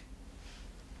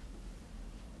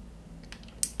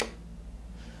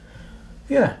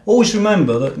 Yeah, always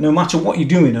remember that no matter what you're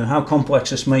doing and how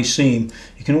complex this may seem,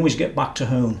 you can always get back to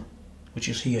home, which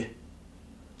is here.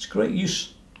 It's great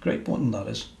use, great button that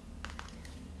is.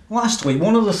 Lastly,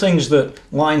 one of the things that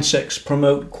Line 6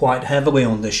 promote quite heavily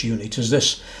on this unit is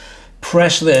this: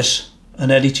 press this and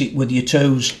edit it with your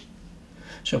toes.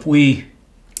 So if we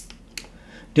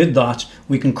did that,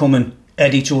 we can come and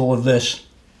edit all of this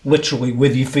literally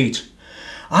with your feet.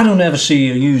 I don't ever see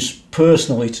a use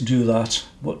personally to do that,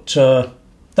 but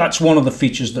that's one of the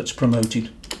features that's promoted.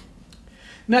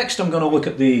 Next I'm going to look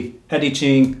at the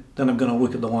editing, then I'm going to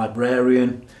look at the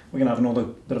librarian. We're going to have another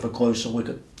bit of a closer look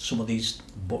at some of these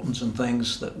buttons and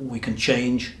things that we can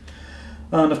change.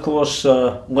 And of course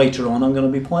later on I'm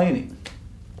going to be playing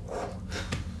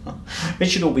it. It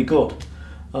should all be good.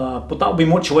 But that'll be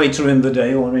much later in the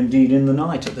day, or indeed in the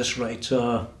night at this rate.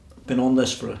 I've been on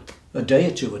this for a day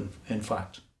or two in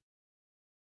fact.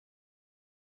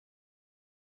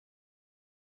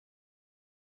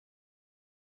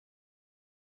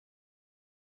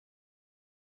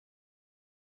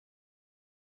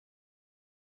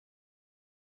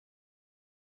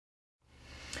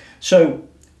 So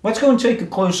let's go and take a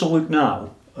closer look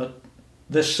now at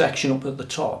this section up at the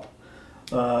top,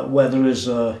 where there is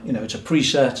it's a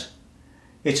preset,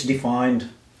 it's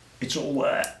defined, it's all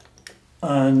there,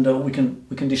 and we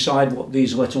can decide what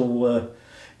these little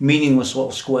meaningless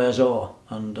little squares are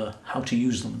and how to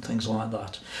use them and things like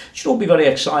that. It should all be very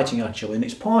exciting actually, and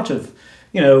it's part of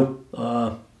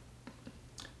the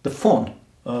fun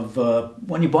of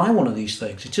when you buy one of these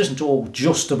things. It isn't all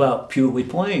just about purely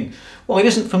playing. Well, it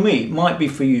isn't for me, it might be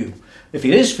for you. If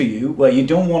it is for you, where you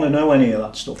don't want to know any of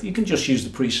that stuff, you can just use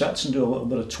the presets and do a little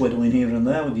bit of twiddling here and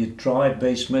there with your drive,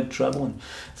 bass, mid, treble and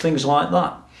things like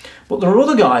that. But there are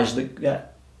other guys that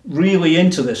get really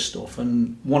into this stuff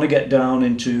and want to get down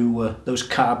into those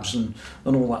cabs and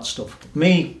all that stuff.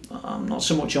 Me, I'm not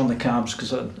so much on the cabs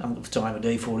because I haven't got the time of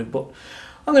day for it, but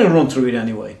I'm going to run through it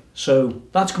anyway. So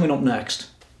that's coming up next.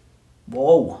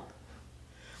 Whoa!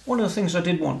 One of the things I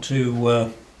did want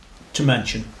to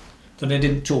mention that I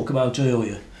didn't talk about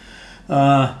earlier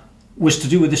was to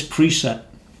do with this preset.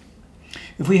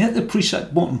 If we hit the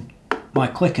preset button by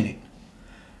clicking it,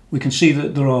 we can see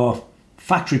that there are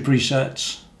factory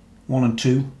presets 1 and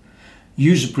 2,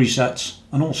 user presets,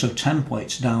 and also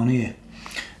templates down here.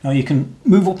 Now you can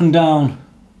move up and down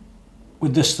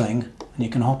with this thing, and you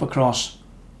can hop across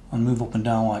and move up and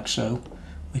down like so.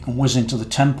 We can whiz into the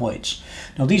templates.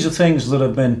 Now these are things that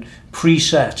have been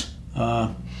preset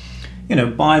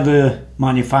by the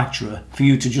manufacturer for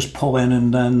you to just pull in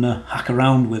and then hack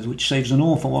around with, which saves an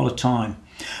awful lot of time.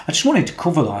 I just wanted to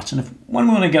cover that, and when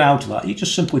we want to get out of that, you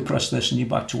just simply press this and you're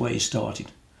back to where you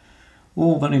started.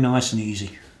 All very nice and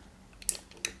easy.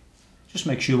 Just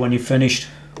make sure when you're finished,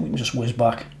 we can just whiz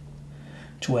back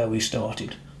to where we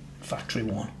started, factory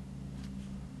 1A,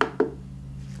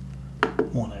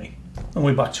 and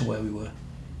we're back to where we were.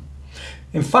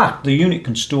 In fact, the unit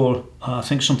can store, I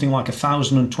think, something like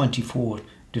 1,024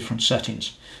 different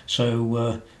settings,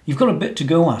 so you've got a bit to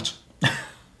go at.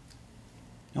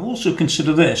 Now also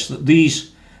consider this, that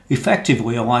these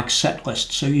effectively are like set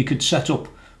lists, so you could set up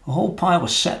a whole pile of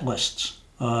set lists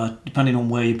depending on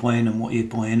where you're playing and what you're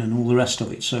playing and all the rest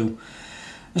of it. So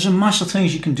there's a mass of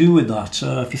things you can do with that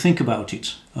if you think about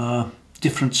it.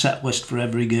 Different set list for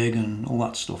every gig and all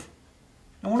that stuff.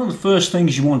 And one of the first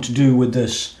things you want to do with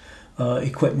this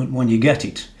equipment when you get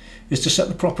it is to set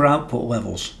the proper output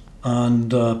levels,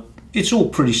 and it's all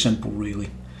pretty simple really.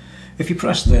 If you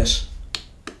press this,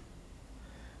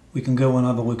 we can go and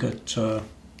have a look at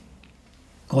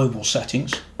global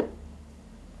settings.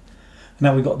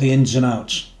 Now we've got the ins and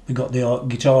outs. We've got the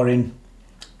guitar in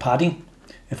padding,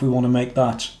 if we want to make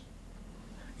that,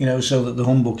 you know, so that the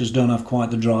humbuckers don't have quite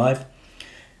the drive.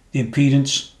 The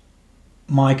impedance,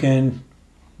 mic in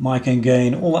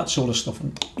gain, all that sort of stuff.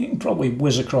 And you can probably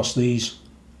whiz across these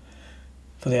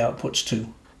for the outputs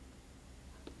too.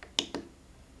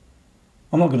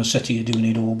 I'm not going to sit here doing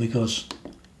it all because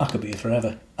I could be here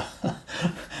forever.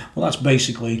 Well, that's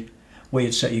basically where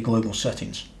you'd set your global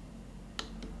settings.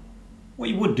 What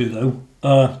you would do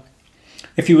though,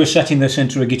 if you were setting this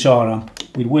into a guitar amp,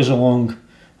 we'd whiz along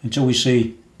until we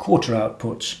see quarter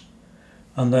outputs,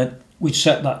 and then we'd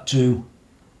set that to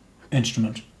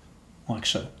instrument, like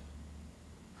so.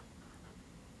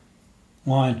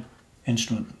 Line,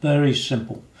 instrument, very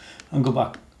simple, and go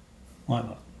back like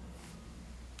that.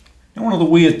 Now, one of the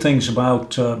weird things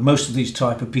about most of these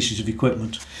type of pieces of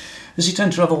equipment is you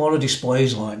tend to have a lot of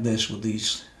displays like this with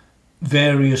these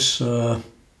various,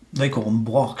 they call them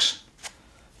blocks.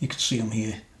 You can see them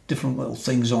here, different little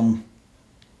things on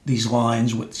these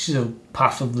lines, which is a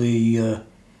path of the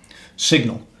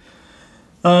signal.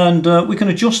 And we can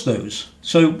adjust those.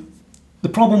 So the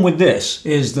problem with this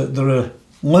is that there are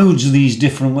loads of these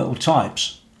different little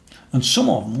types, and some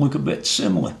of them look a bit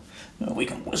similar. You know, we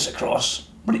can whiz across,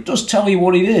 but it does tell you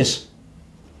what it is.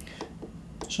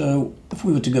 So if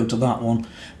we were to go to that one,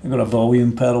 we've got a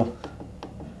volume pedal.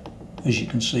 As you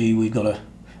can see, we've got a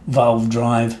valve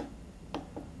drive.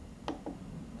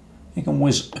 You can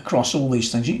whiz across all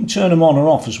these things. You can turn them on or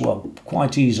off as well,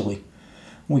 quite easily.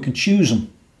 We can choose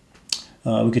them.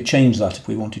 We could change that if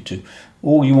we wanted to.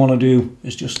 All you want to do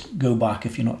is just go back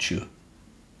if you're not sure.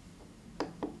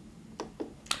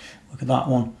 Look at that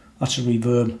one, that's a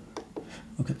reverb.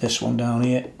 Look at this one down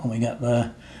here, when we get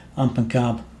there, amp and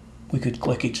cab, we could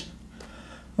click it.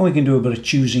 And we can do a bit of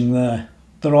choosing there.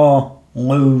 There are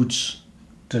loads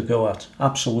to go at,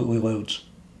 absolutely loads.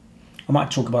 I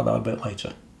might talk about that a bit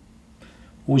later.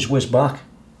 Always whiz back,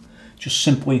 just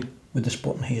simply with this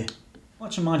button here.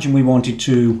 Let's imagine we wanted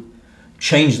to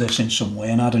change this in some way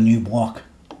and add a new block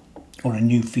or a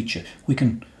new feature. We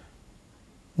can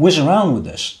whiz around with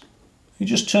this. You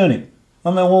just turn it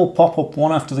and they'll all pop up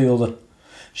one after the other.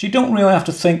 So you don't really have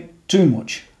to think too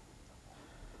much.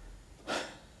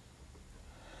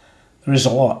 There is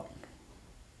a lot.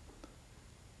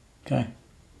 Okay,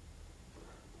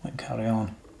 let's carry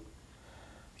on.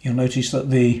 You'll notice that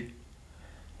the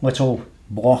little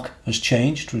block has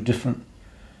changed to a different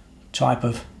type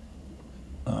of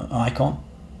icon.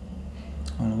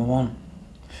 Another one.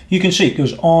 You can see it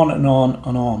goes on and on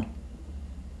and on.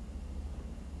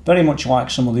 Very much like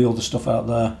some of the other stuff out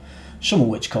there, some of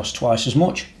which cost twice as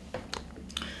much,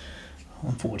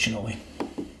 unfortunately,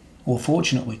 or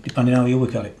fortunately, depending how you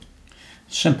look at it.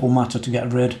 Simple matter to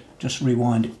get rid, just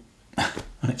rewind it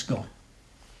and it's gone.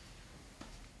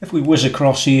 If we whiz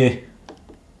across here,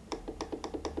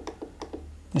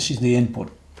 this is the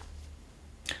input.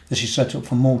 This is set up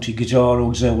for multi-guitar,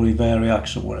 auxiliary,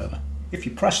 variacs or whatever. If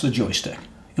you press the joystick,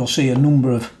 you'll see a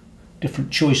number of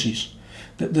different choices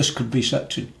that this could be set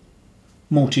to.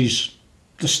 Multi's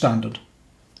the standard,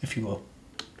 if you will.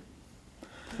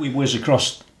 We whiz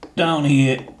across down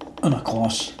here and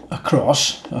across.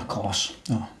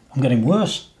 Oh, I'm getting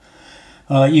worse.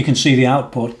 You can see the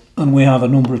output, and we have a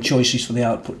number of choices for the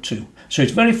output too. So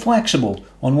it's very flexible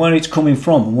on where it's coming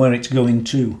from and where it's going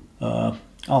to. I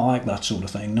like that sort of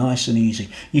thing, nice and easy.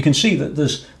 You can see that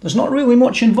there's not really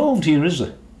much involved here, is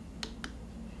there?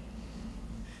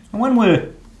 And when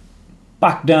we're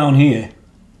back down here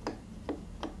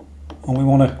and we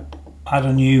want to add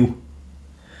a new,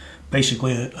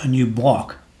 basically a new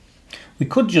block, we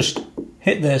could just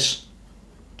hit this,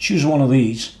 choose one of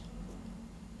these,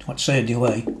 let's say a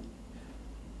delay,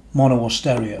 mono or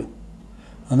stereo,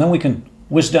 and then we can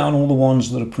whiz down all the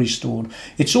ones that are pre-stored.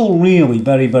 It's all really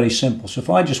very, very simple. So if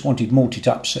I just wanted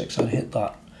multi-tap 6, I'd hit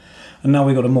that. And now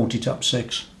we've got a multi-tap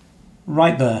 6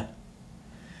 right there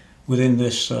within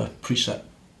this preset.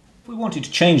 If we wanted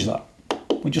to change that,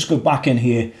 we just go back in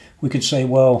here. We could say,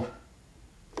 well,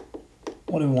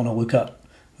 what do we want to look at?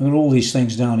 We've got all these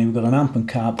things down here. We've got an amp and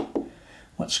cab.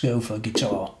 Let's go for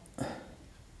guitar.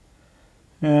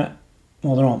 Yeah,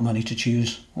 well, there aren't many to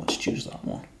choose. Let's choose that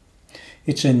one.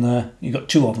 It's in there. You've got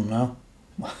 2 of them now.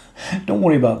 Don't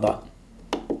worry about that.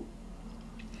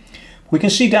 We can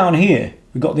see down here,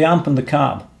 we've got the amp and the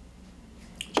cab.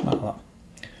 Let's mark that.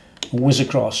 We'll whiz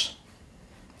across.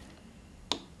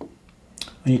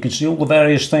 And you can see all the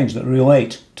various things that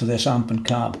relate to this amp and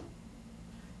cab.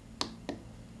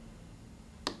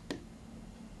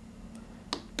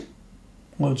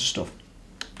 Loads of stuff.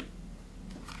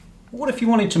 What if you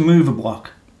wanted to move a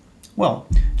block? Well,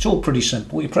 it's all pretty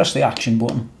simple. You press the action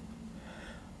button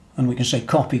and we can say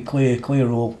copy, clear, clear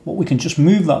all. But we can just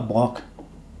move that block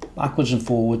backwards and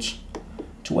forwards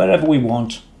to wherever we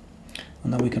want,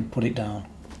 and then we can put it down.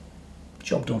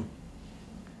 Job done.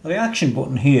 Now, the action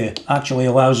button here actually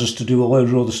allows us to do a load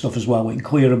of other stuff as well. We can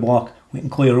clear a block, we can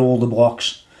clear all the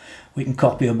blocks, we can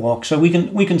copy a block. So we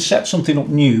can set something up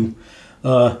new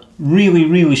really,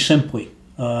 really simply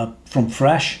from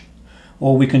fresh,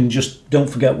 or we can just, don't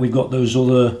forget we've got those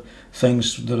other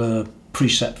things that are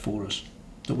preset for us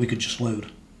that we could just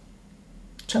load.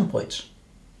 Templates.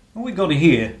 What we've got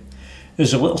here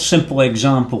is a little simple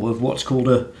example of what's called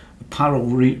a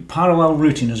parallel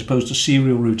routing as opposed to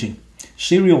serial routing.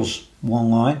 Serial's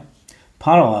one line,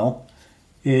 parallel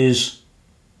is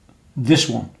this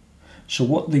one. So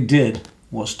what they did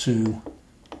was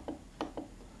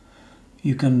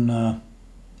you can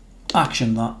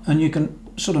action that and you can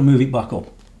sort of move it back up.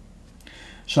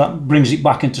 So that brings it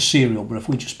back into serial, but if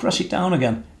we just press it down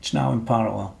again, it's now in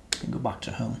parallel. We can go back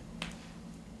to home.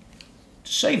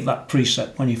 To save that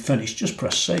preset when you've finished, just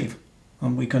press save,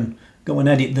 and we can go and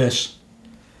edit this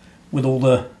with all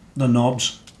the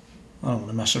knobs. I don't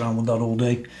want to mess around with that all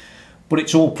day, but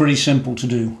it's all pretty simple to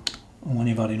do, and when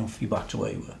you've had enough, you're back to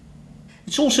where you were.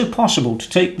 It's also possible to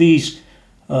take these,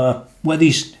 where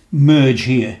these merge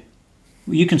here,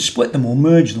 you can split them or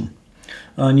merge them,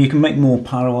 and you can make more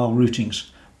parallel routings.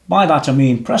 By that I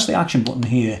mean press the action button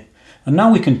here, and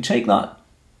now we can take that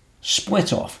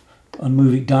split off and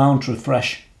move it down to a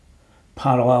fresh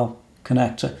parallel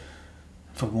connector,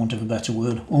 for want of a better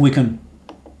word, or we can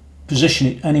position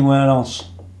it anywhere else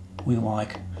we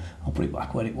like. I'll put it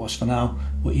back where it was for now,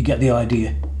 but you get the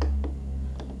idea.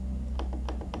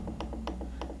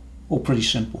 All pretty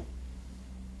simple.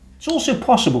 It's also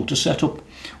possible to set up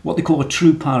what they call a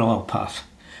true parallel path,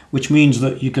 which means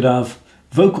that you could have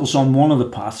vocals on one of the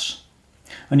paths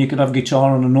and you could have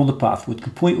guitar on another path with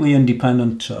completely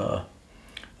independent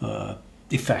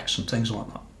effects and things like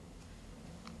that.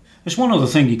 There's one other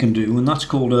thing you can do, and that's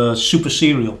called a super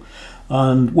serial.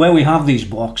 And where we have these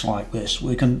blocks like this,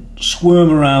 we can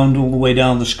squirm around all the way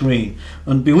down the screen,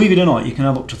 and believe it or not, you can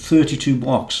have up to 32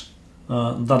 blocks.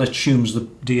 That assumes the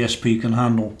DSP can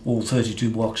handle all 32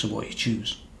 blocks of what you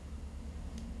choose.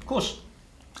 Of course,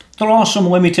 there are some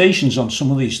limitations on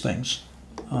some of these things,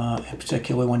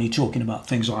 particularly when you're talking about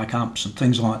things like amps and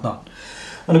things like that.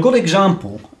 And a good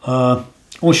example,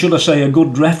 or should I say a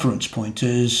good reference point,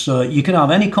 is you can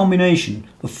have any combination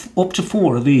of up to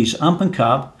 4 of these amp and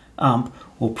cab, amp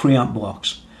or preamp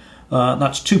blocks.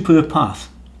 That's 2 per path.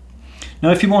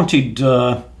 Now if you wanted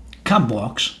cab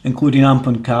blocks, including amp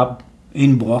and cab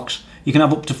in blocks, you can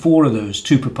have up to 4 of those,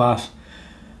 2 per path.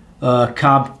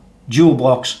 Cab, dual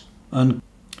blocks, and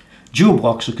dual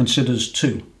blocks are considered as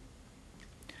 2.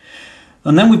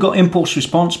 And then we've got impulse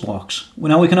response blocks. Well,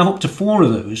 now we can have up to 4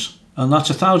 of those, and that's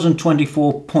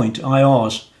 1024 point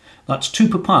IRs. That's 2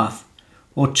 per path,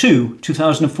 or 2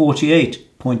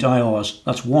 2048 point IRs.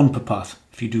 That's 1 per path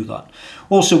if you do that.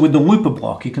 Also with the looper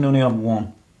block, you can only have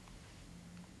 1.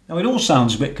 Now it all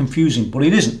sounds a bit confusing, but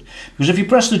it isn't, because if you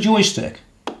press the joystick,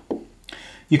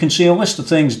 you can see a list of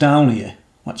things down here.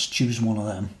 Let's choose one of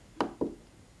them.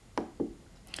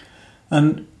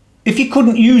 And if you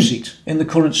couldn't use it in the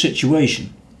current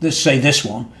situation, let's say this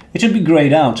one, it'd be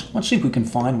greyed out. Let's see if we can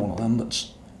find one of them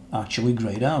that's actually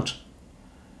greyed out.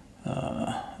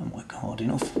 Am I hard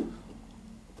enough?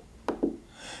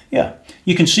 Yeah,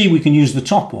 you can see we can use the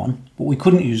top one, but we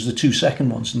couldn't use the 2 second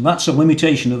ones, and that's a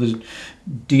limitation of the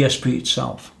DSP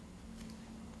itself,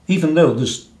 even though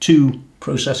there's 2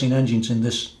 processing engines in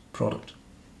this product.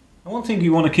 And one thing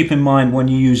you want to keep in mind when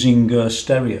you're using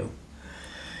stereo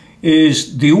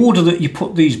is the order that you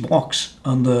put these blocks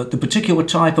and the particular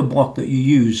type of block that you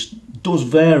use does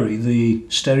vary the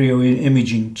stereo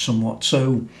imaging somewhat,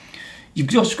 so you've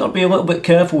just got to be a little bit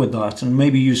careful with that, and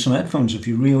maybe use some headphones if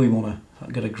you really want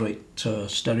to get a great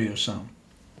stereo sound.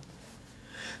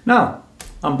 Now,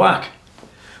 I'm back.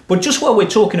 But just while we're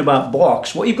talking about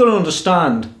blocks, what you've got to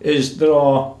understand is there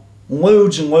are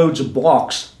loads and loads of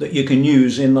blocks that you can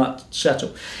use in that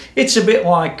setup. It's a bit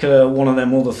like one of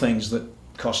them other things that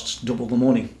costs double the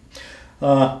money.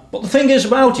 But the thing is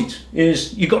about it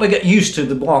is you've got to get used to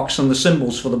the blocks and the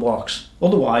symbols for the blocks.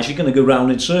 Otherwise you're going to go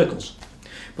round in circles.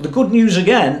 But the good news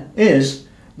again is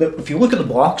that if you look at the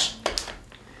blocks,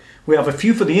 we have a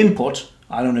few for the input.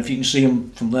 I don't know if you can see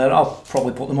them from there. I'll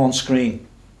probably put them on screen.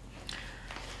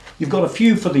 You've got a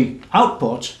few for the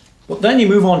output, but then you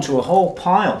move on to a whole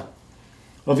pile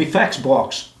of effects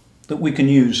blocks that we can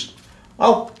use.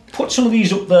 I'll put some of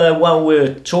these up there while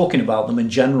we're talking about them in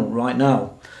general right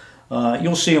now.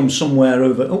 You'll see them somewhere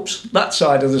over, oops, that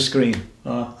side of the screen.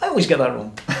 I always get that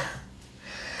wrong.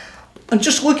 And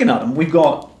just looking at them, we've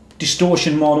got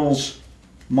distortion models,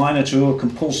 minor tool,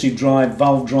 compulsive drive,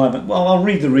 valve drive. Well, I'll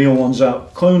read the real ones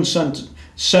out. Clone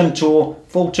Centaur,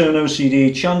 full tone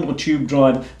OCD, Chandler tube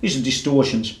drive. These are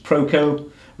distortions.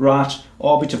 Proco, Rat,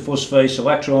 Arbiter Fuzzface,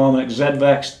 Electro-Harmonic,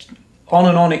 ZVEX. On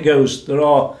and on it goes. There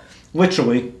are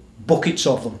literally buckets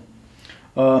of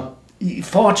them.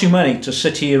 Far too many to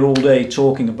sit here all day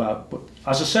talking about. But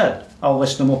as I said, I'll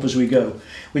list them up as we go.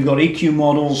 We've got EQ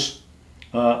models,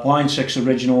 Line 6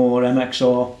 Original or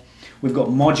MXR. We've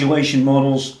got modulation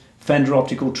models, Fender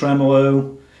Optical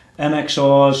Tremolo,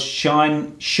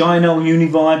 MXRs, Shinell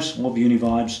Univibes, love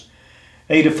Univibes,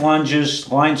 Ada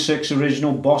Flanges, Line 6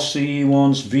 Original, Boss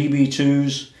CE1s,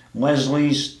 VB2s,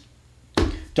 Leslie's,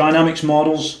 Dynamics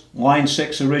models, Line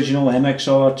 6 Original,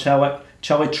 MXR,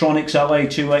 Teletronics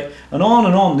LA28, and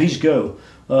on these go.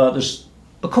 There's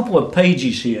a couple of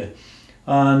pages here,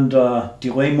 and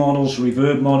delay models,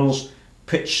 reverb models,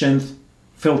 pitch synth,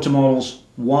 filter models,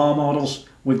 wah models.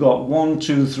 We've got 1,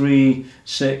 2, 3,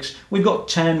 6. We've got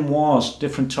 10 wahs,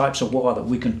 different types of wah that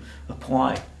we can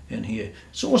apply in here.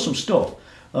 It's awesome stuff.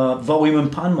 Volume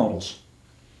and pan models.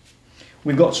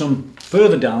 We've got some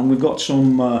further down. We've got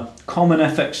some common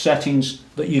FX settings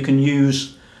that you can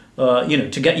use, you know,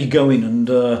 to get you going and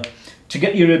to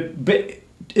get you a bit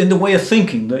in the way of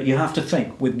thinking that you have to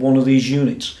think with one of these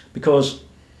units. Because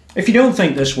if you don't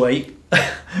think this way,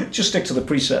 just stick to the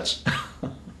presets.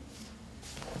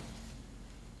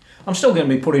 I'm still going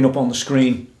to be putting up on the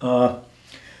screen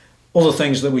other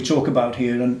things that we talk about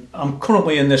here, and I'm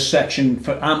currently in this section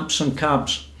for amps and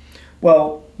cabs.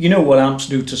 Well, you know what amps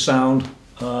do to sound.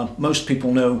 Most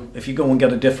people know if you go and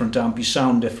get a different amp, you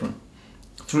sound different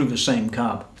through the same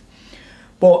cab.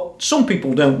 But some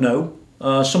people don't know.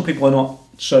 Some people are not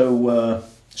so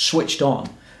switched on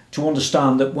to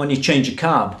understand that when you change a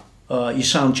cab, your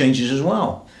sound changes as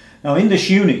well. Now in this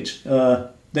unit,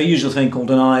 they use a thing called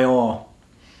an IR.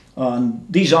 And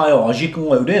these IRs you can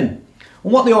load in.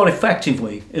 And what they are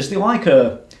effectively is they like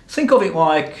think of it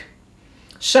like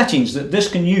settings that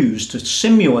this can use to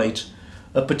simulate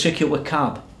a particular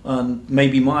cab and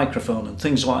maybe microphone and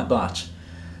things like that.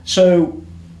 So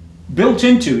built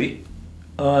into it,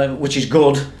 which is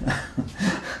good,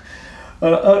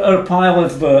 are a pile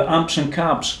of amps and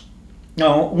cabs.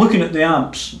 Now looking at the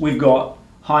amps, we've got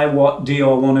high watt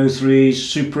DR103s,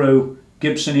 Supro,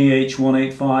 Gibson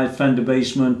EH185, Fender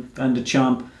Bassman, Fender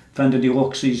Champ, Fender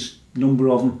Deluxes, number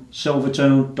of them,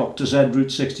 Silvertone, Dr. Z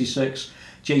Route 66,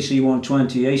 JC120,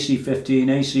 AC15,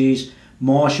 ACs,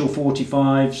 Marshall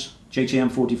 45s,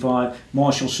 JTM 45,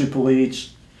 Marshall Super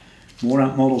Leads, more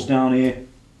amp models down here,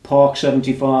 Park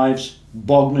 75s,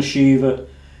 Bogner Shiva,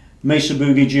 Mesa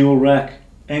Boogie Dual Rec,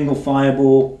 Engel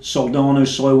Fireball, Soldano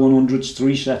Slow 100s,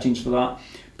 3 settings for that,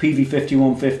 PV50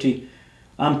 150,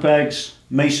 Ampegs,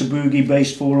 Mesa Boogie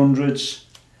bass 400s,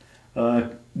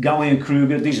 Gallian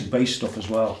Kruger, these are bass stuff as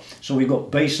well. So we've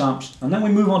got bass amps, and then we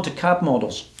move on to cab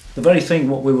models, the very thing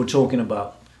what we were talking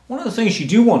about. One of the things you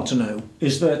do want to know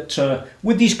is that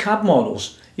with these cab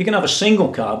models, you can have a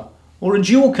single cab or a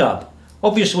dual cab.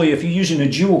 Obviously, if you're using a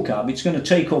dual cab, it's going to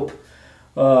take up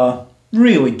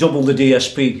really double the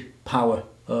DSP power.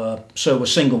 So a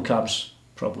single cab's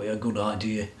probably a good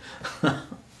idea.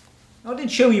 I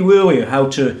did show you earlier how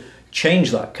to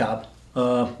change that cab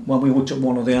when we looked at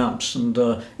one of the amps, and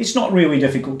it's not really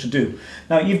difficult to do.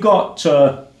 Now you've got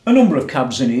a number of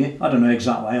cabs in here. I don't know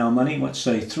exactly how many. Let's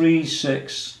say 3,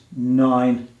 6,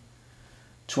 9,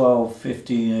 12,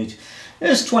 15, 18.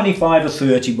 There's 25 or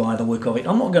 30 by the look of it.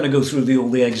 I'm not going to go through all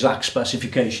the exact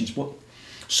specifications, but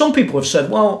some people have said,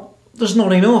 well, there's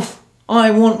not enough.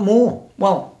 I want more.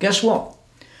 Well, guess what?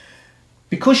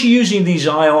 Because you're using these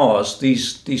IRs,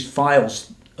 these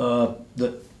files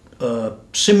that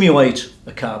simulate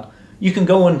a cab, you can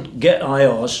go and get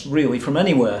IRs really from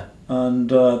anywhere,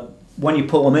 and when you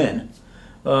pull them in,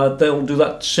 they'll do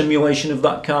that simulation of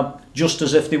that cab just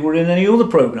as if they were in any other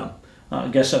program. I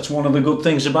guess that's one of the good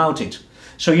things about it.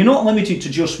 So you're not limited to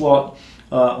just what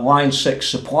Line 6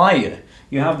 supply you.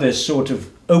 You have this sort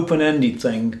of open-ended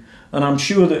thing, and I'm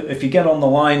sure that if you get on the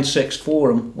Line 6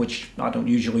 forum, which I don't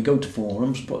usually go to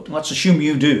forums, but let's assume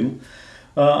you do,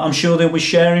 I'm sure they'll be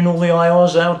sharing all the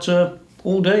IRs out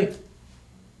all day.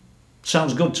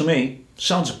 Sounds good to me.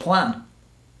 Sounds a plan.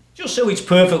 Just so it's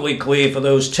perfectly clear for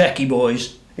those techie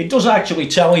boys, it does actually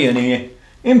tell you in here,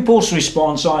 impulse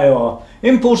response IR.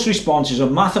 Impulse responses are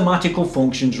mathematical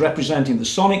functions representing the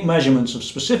sonic measurements of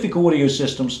specific audio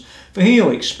systems for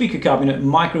Helix, speaker cabinet and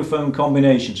microphone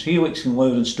combinations. Helix can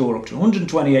load and store up to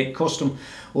 128 custom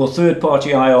or third-party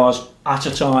IRs at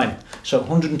a time. So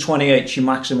 128 is your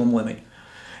maximum limit.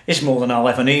 It's more than I'll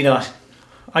ever need. I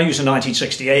use a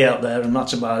 1968 out there and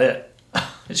that's about it.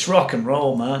 It's rock and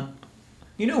roll, man.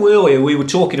 You know, earlier we were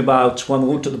talking about, when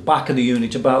we looked at the back of the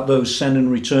unit, about those send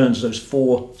and returns, those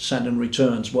 4 send and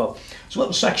returns. Well, there's a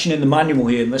little section in the manual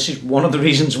here, and this is one of the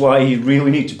reasons why you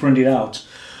really need to print it out,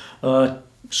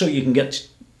 so you can get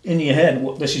in your head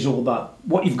what this is all about.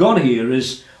 What you've got here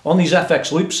is, on these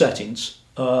FX loop settings,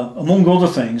 among other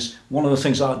things, one of the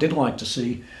things I did like to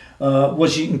see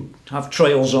was you can have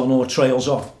trails on or trails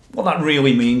off. What that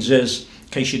really means is, in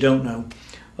case you don't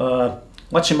know,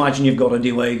 let's imagine you've got a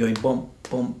delay going bump,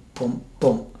 bump, bump,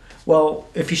 bump. Well,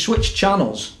 if you switch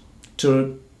channels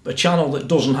to a channel that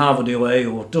doesn't have a delay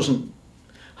or doesn't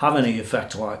have any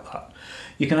effect like that,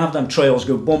 you can have them trails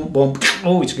go bump, bump,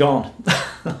 oh, it's gone.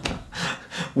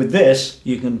 With this,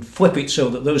 you can flip it so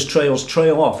that those trails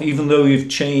trail off, even though you've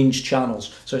changed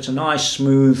channels. So it's a nice,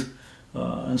 smooth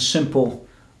and simple,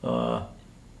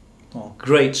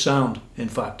 great sound, in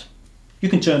fact. You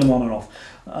can turn them on and off.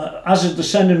 As is the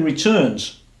send and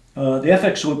returns, the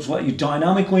FX loops let you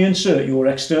dynamically insert your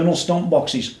external stomp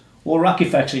boxes or rack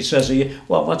effects, it says here.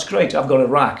 Well, that's great, I've got a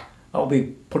rack. I'll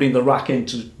be putting the rack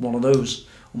into one of those,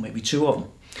 or maybe 2 of them.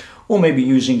 Or maybe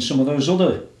using some of those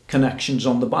other connections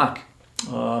on the back,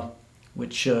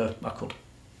 which I could.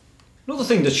 Another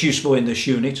thing that's useful in this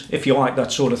unit, if you like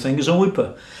that sort of thing, is a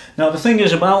looper. Now the thing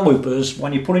is about loopers,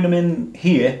 when you're putting them in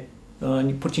here,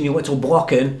 and you're putting your little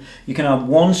block in, you can have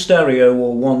 1 stereo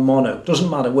or 1 mono.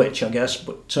 Doesn't matter which, I guess,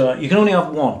 but you can only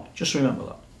have 1. Just remember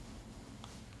that.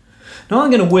 Now I'm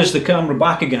going to whiz the camera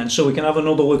back again so we can have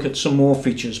another look at some more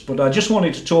features, but I just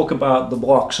wanted to talk about the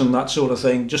blocks and that sort of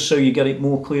thing, just so you get it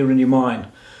more clear in your mind.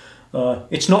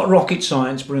 It's not rocket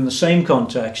science, but in the same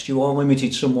context you are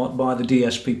limited somewhat by the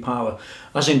DSP power,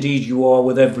 as indeed you are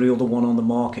with every other one on the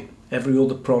market, every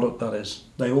other product that is.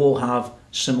 They all have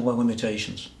similar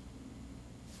limitations.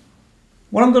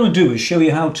 What I'm going to do is show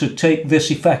you how to take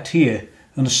this effect here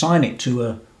and assign it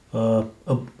to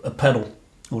a pedal,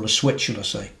 or a switch should I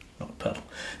say, not a pedal.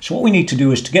 So what we need to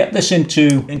do is to get this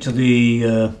into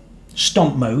the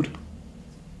stomp mode.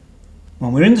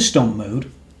 When we're in the stomp mode,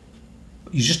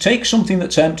 you just take something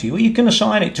that's empty, or you can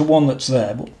assign it to one that's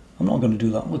there, but I'm not going to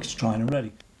do that. Let's try and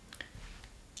ready.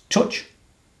 Touch,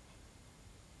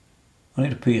 and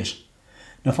it appears.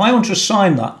 Now if I want to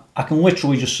assign that, I can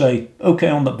literally just say OK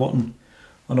on that button,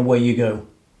 and away you go.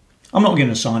 I'm not going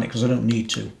to assign it because I don't need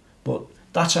to, but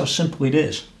that's how simple it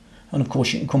is. And of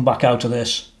course you can come back out of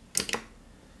this,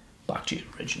 back to your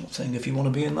original thing if you want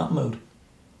to be in that mode.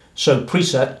 So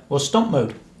preset was stomp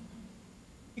mode.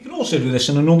 You can also do this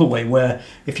in another way, where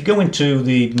if you go into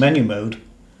the menu mode,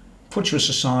 foot switch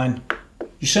assign,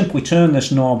 you simply turn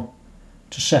this knob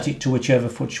to set it to whichever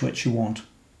foot switch you want.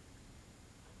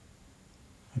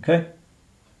 Okay?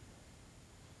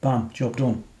 Bam, job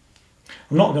done.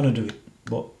 I'm not going to do it,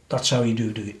 but that's how you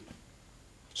do it.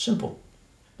 Simple.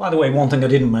 By the way, one thing I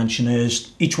didn't mention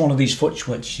is each one of these foot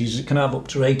switches, it can have up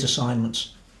to 8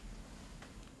 assignments.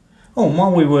 Oh, and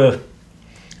while we were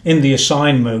in the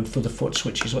assign mode for the foot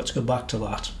switches, let's go back to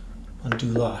that and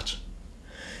do that.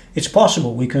 It's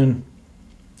possible we can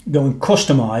go and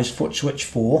customize foot switch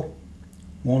 4.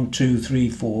 1, 2, 3,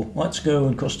 4. Let's go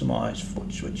and customize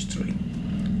foot switch 3.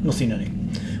 Nothing in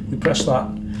it. We press that.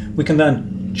 We can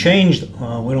then change,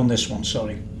 we're on this one,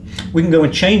 sorry. We can go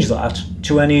and change that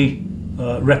to any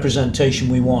representation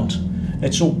we want.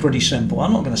 It's all pretty simple.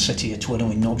 I'm not going to sit here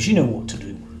twiddling knobs, you know what to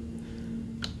do.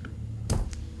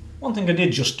 One thing I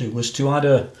did just do was to add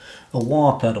a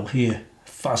wah pedal here,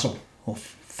 fazzle or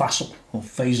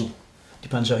phasal,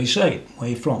 depends how you say it, where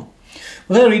you're from.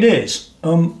 Well, there it is.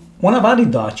 When I've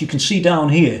added that, you can see down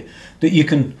here that you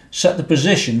can set the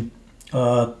position,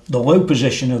 the low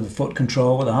position of the foot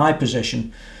control or the high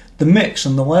position, the mix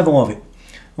and the level of it.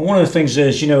 And one of the things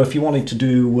is, you know, if you wanted to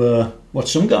do what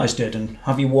some guys did and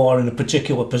have your wire in a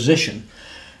particular position,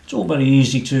 it's all very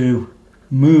easy to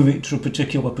move it to a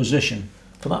particular position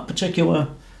for that particular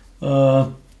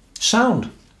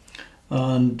sound.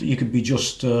 And you could be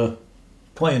just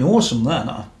playing awesome then.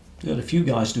 I had a few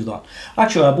guys do that.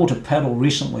 Actually, I bought a pedal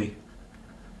recently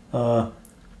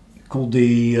called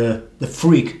the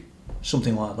Freak,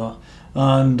 something like that,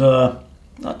 and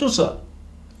that does that.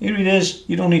 Here it is.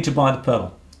 You don't need to buy the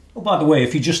pedal. Oh, by the way,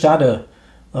 if you just add a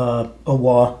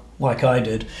wah like I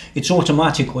did, it's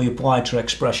automatically applied to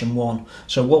expression 1.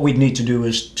 So what we'd need to do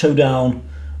is toe down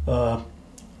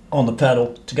on the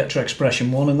pedal to get to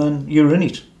expression 1, and then you're in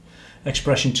it.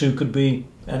 Expression 2 could be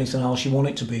anything else you want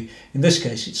it to be. In this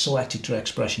case, it's selected to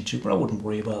expression 2, but I wouldn't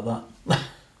worry about that.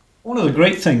 One of the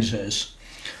great things is,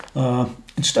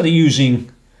 instead of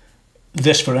using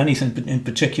this for anything in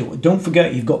particular, don't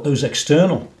forget you've got those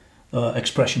external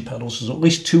expression pedals. There's at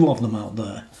least 2 of them out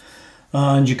there,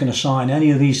 and you can assign any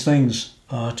of these things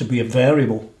to be a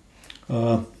variable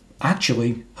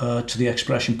actually to the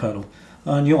expression pedal,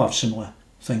 and you'll have similar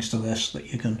things to this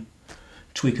that you can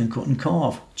tweak and cut and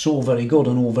carve. It's all very good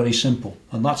and all very simple,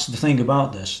 and that's the thing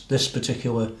about this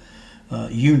particular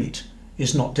unit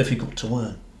is not difficult to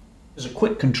learn. There's a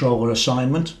quick controller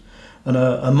assignment and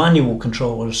a manual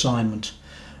controller assignment.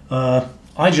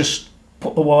 I just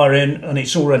put the wire in and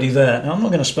it's already there. Now I'm not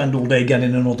going to spend all day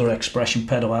getting another expression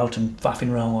pedal out and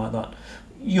faffing around like that.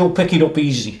 You'll pick it up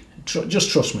easy, just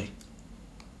trust me.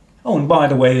 Oh, and by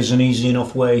the way, there's an easy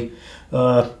enough way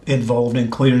involved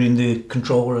in clearing the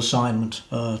controller assignment.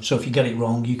 So if you get it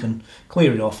wrong, you can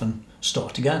clear it off and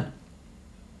start again.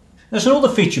 There's another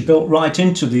feature built right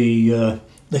into the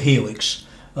Helix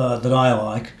that I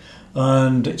like,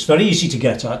 and it's very easy to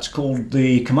get at. It's called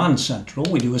the command center.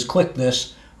 All we do is click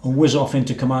this and whiz off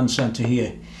into command center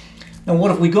here. Now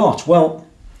what have we got? Well,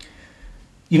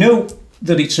 you know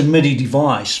that it's a MIDI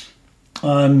device,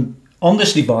 and on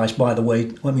this device, by the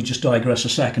way, let me just digress a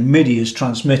second, MIDI is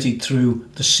transmitted through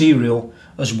the serial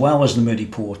as well as the MIDI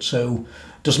port, so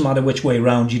it doesn't matter which way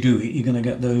around you do it, you're going to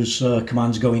get those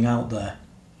commands going out there.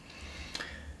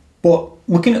 But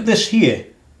looking at this here,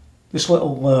 this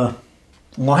little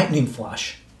lightning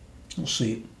flash, you'll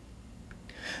see it.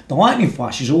 The lightning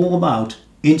flash is all about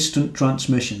instant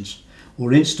transmissions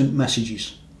or instant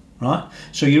messages, right?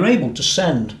 So you're able to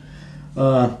send,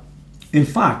 in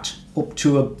fact, up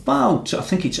to about, I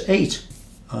think it's 6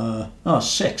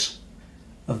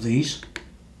 of these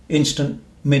instant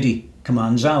MIDI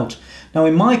commands out. Now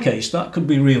in my case that could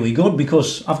be really good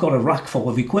because I've got a rack full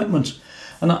of equipment,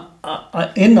 and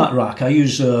in that rack I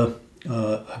use a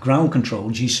ground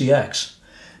control GCX.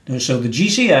 So the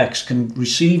GCX can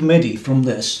receive MIDI from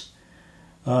this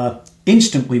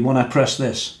instantly when I press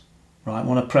this, right?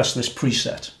 When I press this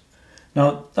preset.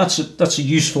 Now that's a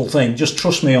useful thing. Just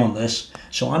trust me on this.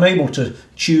 So I'm able to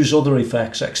choose other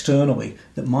effects externally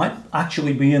that might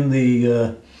actually be in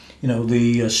the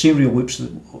the serial loops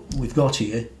that we've got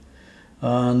here,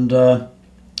 and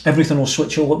everything will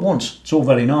switch all at once. It's all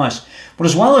very nice. But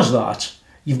as well as that,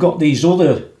 you've got these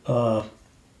other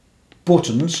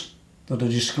buttons that are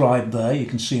described there. You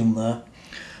can see them there,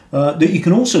 that you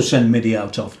can also send MIDI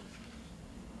out of.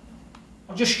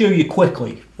 I'll just show you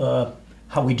quickly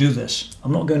how we do this.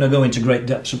 I'm not going to go into great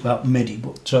depths about MIDI,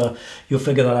 but you'll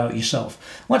figure that out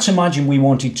yourself. Let's imagine we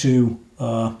wanted to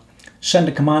send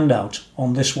a command out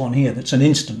on this one here that's an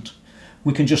instant.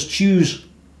 We can just choose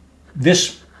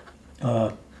this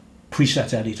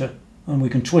preset editor and we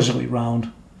can twizzle it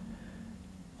round,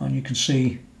 and you can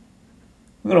see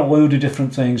we've got a load of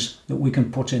different things that we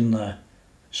can put in there.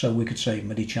 So we could say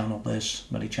MIDI channel this,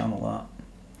 MIDI channel that,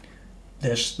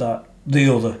 this, that,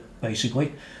 the other,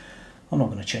 basically. I'm not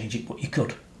going to change it, but you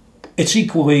could. It's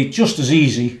equally just as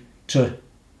easy to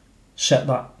set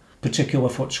that particular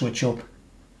foot switch up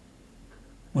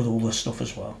with all this stuff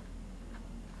as well.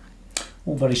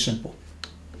 All very simple.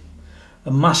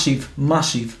 A massive,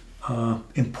 massive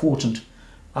important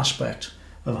aspect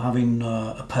of having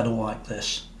a pedal like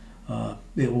this.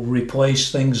 It will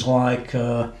replace things like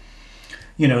the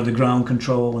ground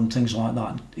control and things like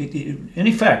that. It in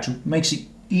effect makes it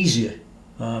easier,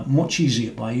 much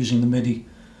easier, by using the MIDI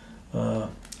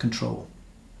control.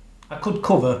 I could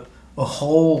cover a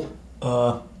whole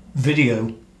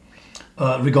video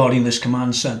regarding this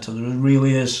command center. There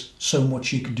really is so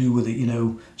much you could do with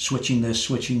it, switching this,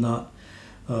 switching that.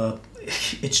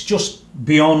 It's just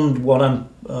beyond what I'm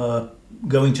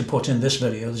going to put in this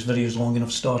video. This video is long enough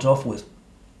to start off with.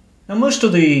 Now most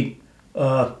of the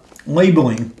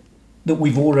labeling that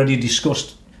we've already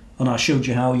discussed, and I showed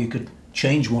you how you could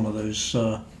change one of those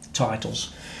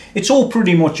titles, it's all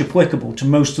pretty much applicable to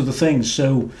most of the things.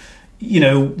 So, you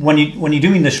know, when you're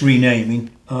doing this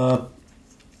renaming,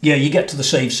 yeah, you get to the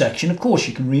save section, of course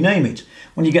you can rename it.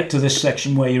 When you get to this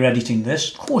section where you're editing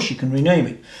this, of course you can rename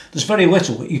it. There's very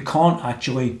little that you can't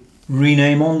actually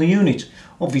rename on the unit.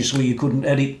 Obviously you couldn't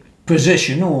edit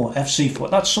position or FC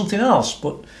foot, that's something else,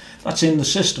 but that's in the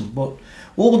system. But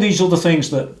all of these other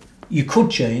things that you could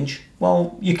change,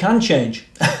 well, you can change,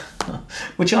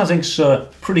 which I think is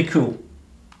pretty cool.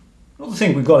 Another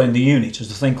thing we've got in the unit is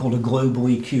the thing called a global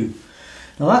EQ.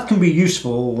 Now that can be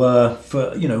useful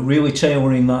for, you know, really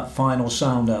tailoring that final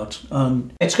sound out.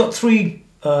 And it's got 3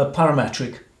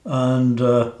 parametric and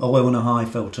a low and a high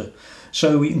filter.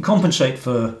 So you can compensate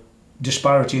for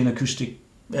disparity in acoustic,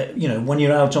 you know, when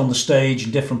you're out on the stage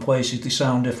in different places they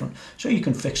sound different. So you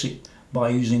can fix it by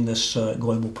using this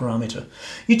global parameter.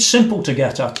 It's simple to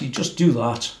get at. You just do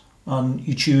that and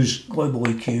you choose global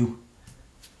EQ.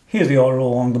 Here they are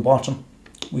all along the bottom.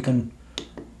 We can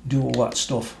do all that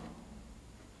stuff.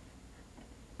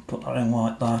 Put that in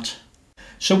like that.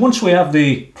 So once we have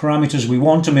the parameters we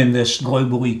want them in this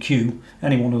global EQ,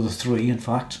 any one of the 3 in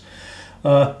fact,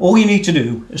 all you need to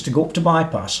do is to go up to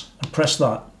bypass and press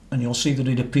that, and you'll see that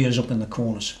it appears up in the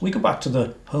corners. We go back to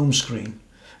the home screen,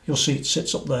 you'll see it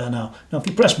sits up there now. Now if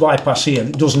you press bypass here,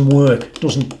 it doesn't work, it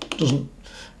doesn't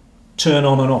turn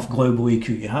on and off global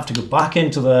EQ. You have to go back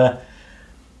into there,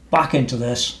 back into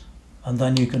this, and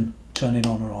then you can turn it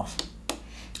on or off.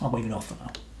 I'll leave it off for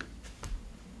now.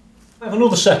 I have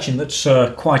another section that's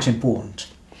quite important.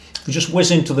 We just whiz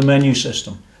into the menu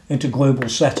system, into global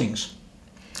settings.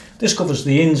 This covers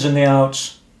the ins and the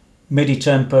outs, MIDI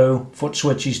tempo, foot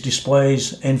switches,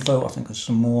 displays, info. I think there's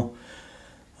some more.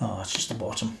 Oh, it's just the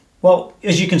bottom. Well,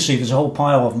 as you can see, there's a whole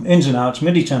pile of them. Ins and outs,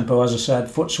 MIDI tempo, as I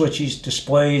said, foot switches,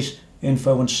 displays,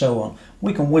 info, and so on.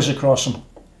 We can whiz across them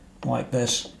like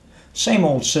this. Same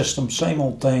old system, same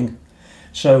old thing.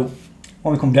 So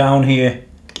when we come down here,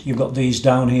 you've got these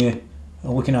down here,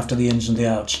 looking after the ins and the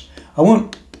outs. I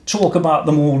won't talk about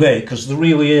them all day because there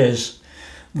really is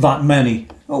that many.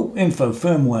 Oh, info,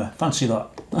 firmware, fancy that.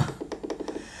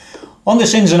 On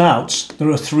this ins and outs, there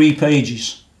are 3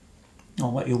 pages.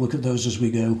 I'll let you look at those as we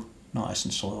go, nice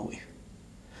and slowly.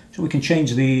 So we can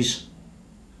change these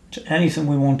to anything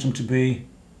we want them to be.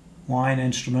 Line,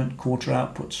 instrument, quarter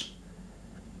outputs,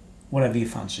 whatever you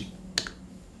fancy.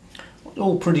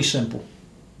 All pretty simple.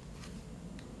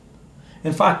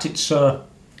 In fact, it's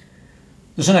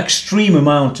there's an extreme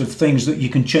amount of things that you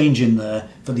can change in there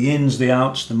for the ins, the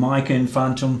outs, the mic in,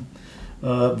 phantom,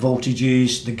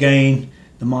 voltages, the gain,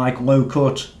 the mic low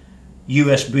cut,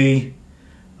 USB,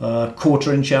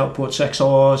 quarter-inch outputs,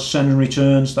 XLRs, send and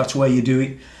returns, that's where you do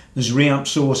it. There's reamp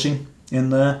sourcing in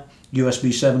there,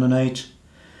 USB 7 and 8,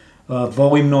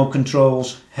 volume knob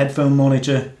controls, headphone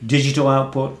monitor, digital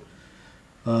output,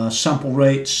 sample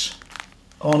rates,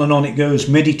 on and on it goes.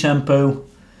 MIDI tempo,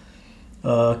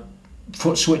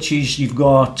 foot switches, you've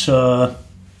got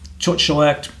touch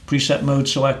select, preset mode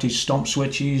selected, stomp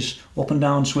switches, up and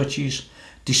down switches,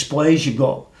 displays, you've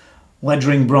got LED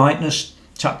ring brightness,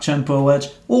 tap tempo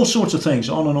LEDs, all sorts of things,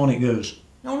 on and on it goes.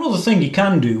 Now another thing you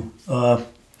can do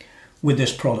with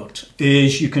this product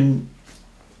is you can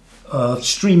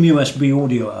stream USB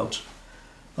audio out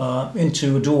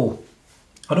into a DAW.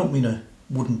 I don't mean a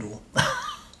wooden DAW.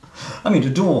 I mean a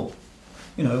DAW,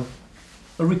 you know,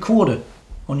 a recorder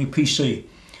on your PC.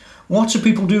 Lots of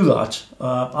people do that.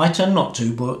 I tend not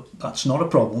to, but that's not a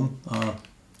problem.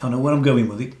 I know where I'm going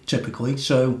with it, typically.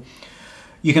 So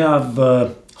you can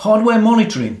have hardware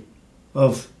monitoring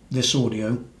of this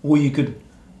audio, or you could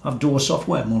have DAW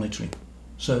software monitoring.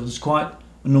 So there's quite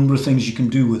a number of things you can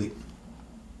do with it.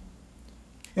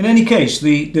 In any case,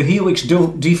 the Helix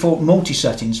default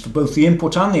multi-settings for both the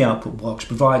input and the output blocks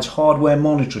provides hardware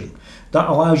monitoring. That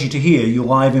allows you to hear your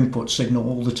live input signal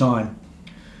all the time,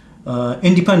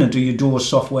 independent of your DAW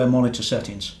software monitor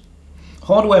settings.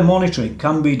 Hardware monitoring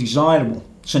can be desirable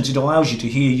since it allows you to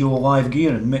hear your live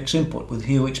gear and mix input with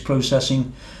Helix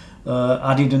processing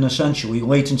added and essentially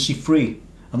latency free.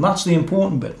 And that's the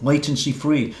important bit, latency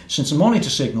free, since the monitor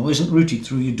signal isn't routed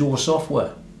through your DAW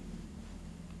software.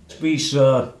 It's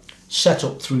set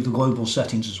up through the global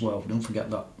settings as well, don't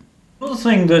forget that. Another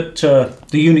thing that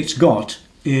the unit's got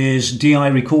is DI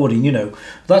recording. You know,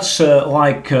 that's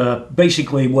like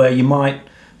basically where you might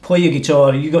play your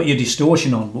guitar, you got your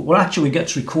distortion on, but what actually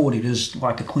gets recorded is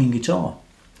like a clean guitar.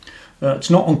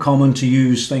 It's not uncommon to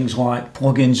use things like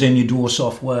plugins in your DAW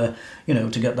software, you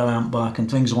know, to get that amp back and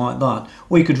things like that.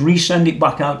 Or you could resend it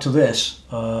back out to this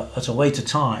at a later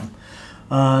time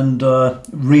and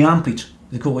reamp it.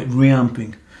 They call it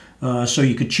reamping. So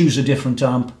you could choose a different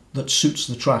amp that suits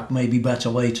the track may be better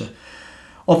later.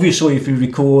 Obviously, if you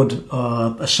record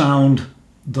a sound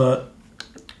that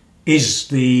is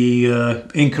the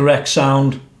incorrect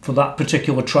sound for that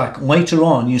particular track, later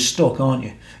on you're stuck, aren't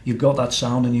you? You've got that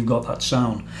sound and you've got that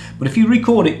sound. But if you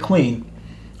record it clean,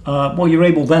 well, you're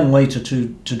able then later to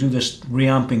do this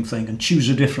reamping thing and choose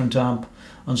a different amp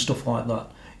and stuff like that.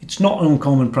 It's not an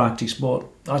uncommon practice, but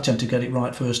I tend to get it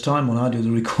right first time when I do the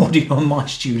recording on my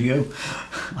studio.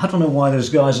 I don't know why those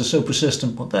guys are so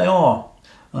persistent, but they are.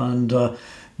 And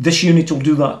this unit will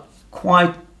do that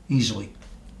quite easily.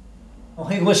 Oh,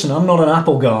 hey, listen, I'm not an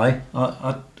Apple guy.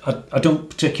 I don't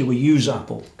particularly use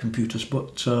Apple computers,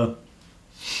 but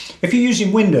if you're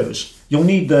using Windows, you'll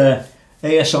need their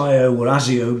ASIO or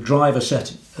ASIO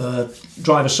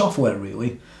driver software,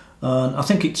 really. And I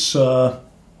think it's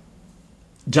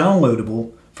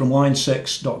downloadable from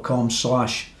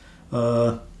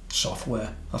line6.com/software.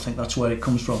 I think that's where it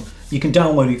comes from. You can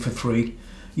download it for free.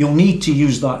 You'll need to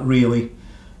use that really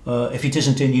if it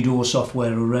isn't in your DAW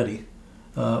software already,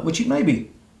 which it may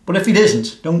be. But if it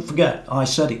isn't, don't forget I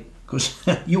said it, because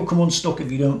you'll come unstuck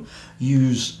if you don't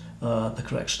use the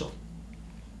correct stuff.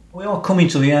 We are coming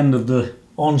to the end of the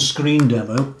on-screen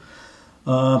demo.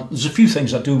 There's a few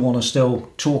things I do want to still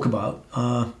talk about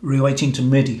relating to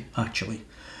MIDI, actually.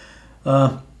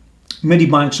 MIDI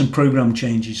banks and program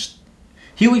changes.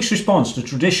 Helix responds to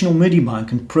traditional MIDI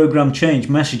bank and program change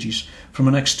messages from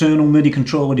an external MIDI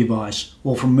controller device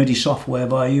or from MIDI software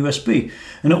via USB,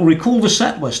 and it will recall the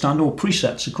set list and or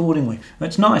presets accordingly.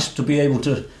 It's nice to be able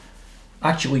to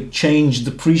actually change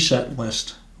the preset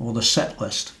list or the set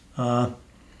list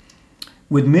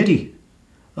with MIDI.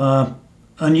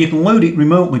 And you can load it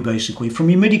remotely, basically.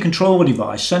 From your MIDI controller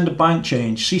device, send a bank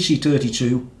change,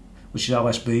 CC32, which is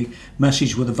LSB,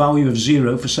 message with a value of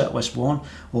 0 for set list 1,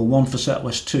 or 1 for set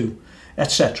list 2,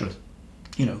 etc.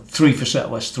 You know, 3 for set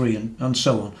list 3, and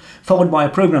so on. Followed by a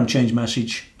program change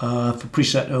message for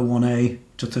preset 01A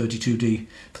to 32D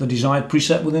for the desired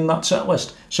preset within that set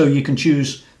list. So you can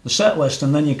choose the set list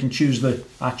and then you can choose the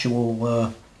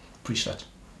actual preset.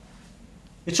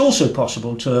 It's also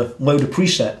possible to load a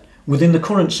preset within the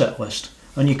current set list,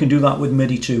 and you can do that with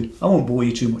MIDI too. I won't bore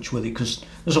you too much with it because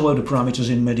there's a load of parameters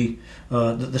in MIDI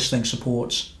that this thing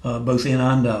supports, both in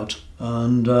and out,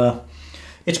 and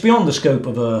it's beyond the scope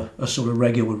of a sort of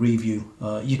regular review.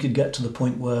 You could get to the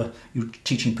point where you're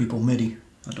teaching people MIDI.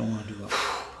 I don't want to do that.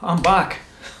 I'm back.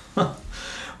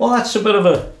 Well, that's a bit of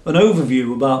an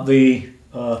overview about the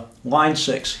Line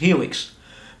 6 Helix.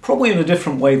 Probably in a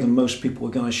different way than most people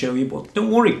are going to show you, but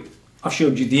don't worry. I've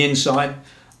showed you the inside,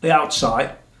 the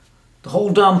outside, the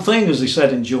whole damn thing, as they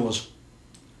said in Jaws.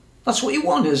 That's what you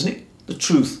want, isn't it? The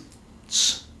truth.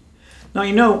 Now,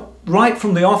 you know, right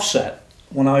from the offset,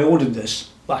 when I ordered this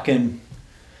back in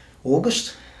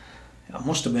August, it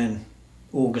must have been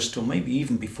August or maybe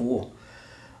even before,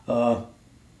 I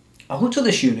looked at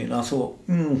this unit and I thought,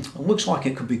 it looks like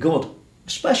it could be good,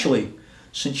 especially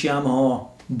since Yamaha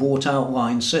bought out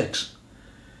Line 6.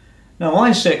 Now,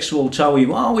 Line 6 will tell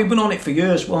you, oh, we've been on it for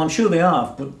years. Well, I'm sure they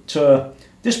have, but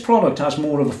this product has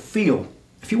more of a feel.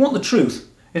 If you want the truth,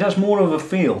 it has more of a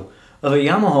feel of a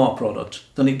Yamaha product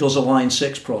than it does a Line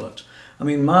 6 product. I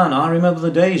mean, man, I remember the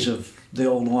days of the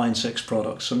old Line 6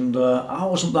 products, and I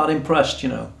wasn't that impressed, you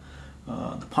know.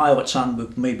 The pilot's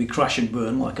handbook made me crash and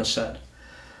burn, like I said.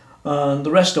 And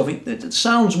the rest of it, the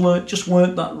sounds just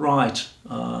weren't that right.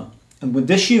 And with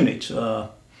this unit,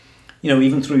 you know,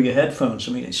 even through your headphones,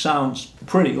 I mean, it sounds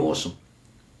pretty awesome.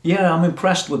 Yeah, I'm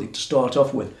impressed with it to start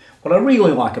off with. What I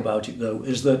really like about it, though,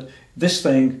 is that this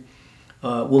thing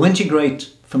will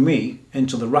integrate, for me,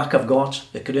 into the rack I've got.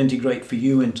 It could integrate for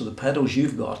you into the pedals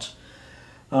you've got.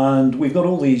 And we've got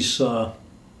all these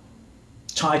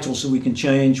titles that we can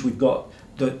change. We've got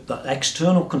that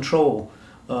external control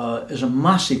is a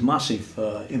massive, massive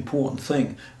important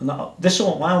thing. And this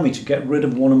will allow me to get rid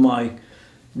of one of my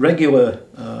regular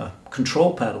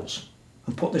control pedals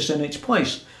and put this in its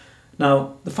place.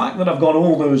 Now, the fact that I've got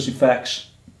all those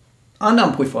effects and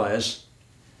amplifiers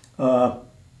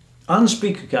and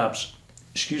speaker cabs,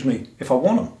 excuse me, if I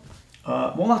want them,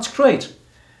 well, that's great.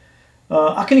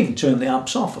 I can even turn the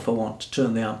amps off if I want to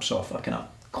turn the amps off. I can have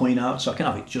clean outs, I can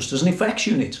have it just as an effects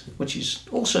unit, which is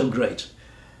also great.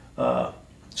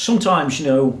 Sometimes, you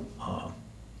know,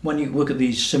 when you look at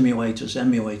these simulators,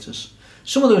 emulators,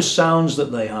 some of those sounds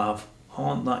that they have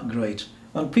aren't that great.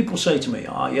 And people say to me,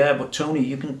 oh yeah, but Tony,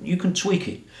 you can tweak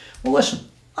it. Well, listen,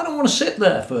 I don't want to sit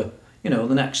there for, you know,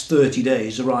 the next 30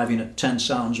 days arriving at 10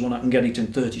 sounds when I can get it in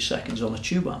 30 seconds on a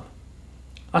tube amp.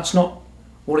 That's not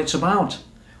what it's about.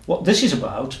 What this is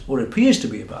about, or it appears to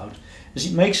be about, is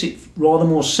it makes it rather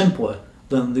more simpler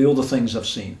than the other things I've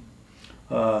seen.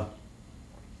 I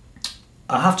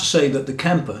have to say that the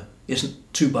Kemper isn't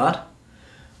too bad.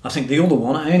 I think the other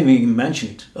one, I didn't even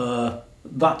mention it,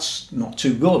 that's not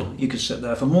too good. You could sit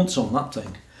there for months on that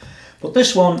thing. But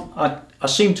this one, I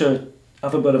seem to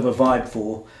have a bit of a vibe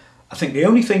for. I think the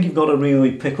only thing you've got to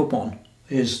really pick up on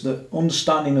is the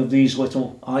understanding of these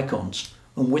little icons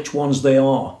and which ones they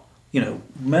are. You know,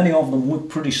 many of them look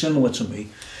pretty similar to me.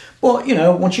 But, you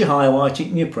know, once you highlight it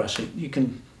and you press it, you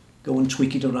can go and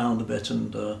tweak it around a bit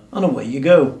and away you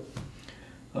go.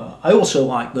 I also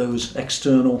like those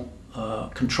external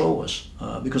controllers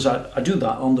because I do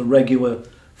that on the regular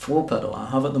floor pedal I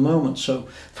have at the moment. So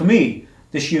for me,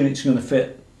 this unit's going to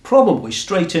fit probably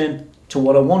straight in to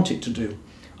what I want it to do.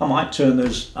 I might turn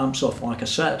those amps off, like I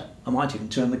said. I might even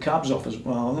turn the cabs off as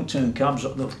well. I'm going to turn cabs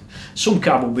off. Some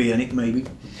cab will be in it maybe.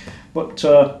 But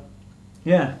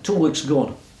yeah, it all looks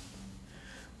good.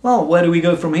 Well, where do we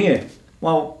go from here?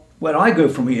 Well, where I go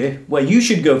from here, where you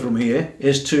should go from here,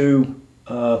 is to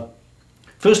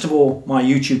first of all my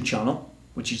YouTube channel,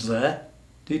 which is there.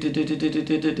 Yeah,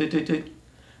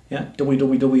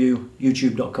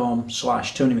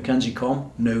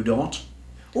 www.youtube.com/TonyMckenzie.com, no dot.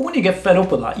 Or when you get fed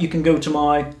up with that, you can go to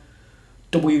my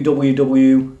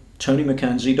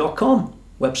www.TonyMckenzie.com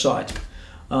website,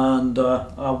 and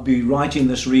I'll be writing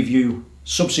this review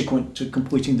subsequent to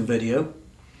completing the video.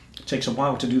 It takes a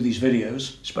while to do these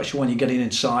videos, especially when you're getting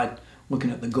inside,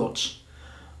 looking at the guts,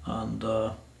 and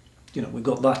you know, we've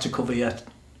got that to cover yet.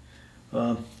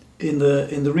 In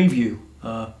the review,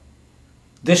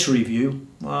 this review,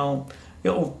 well,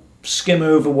 it'll skim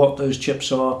over what those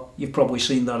chips are. You've probably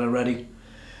seen that already.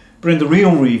 But in the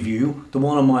real review, the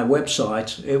one on my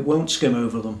website, it won't skim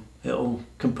over them. It'll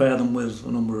compare them with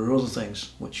a number of other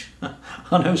things, which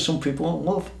I know some people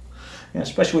love. Yeah,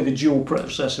 especially the dual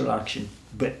processor action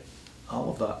bit. I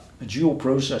love that. A dual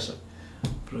processor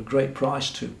for a great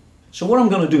price too. So what I'm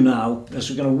going to do now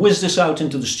is we're going to whiz this out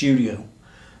into the studio.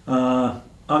 I'm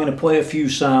going to play a few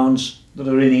sounds that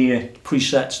are in here,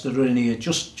 presets that are in here.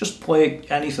 Just play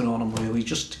anything on them really,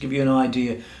 just to give you an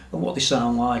idea of what they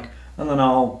sound like. And then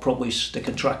I'll probably stick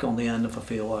a track on the end if I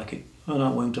feel like it, and I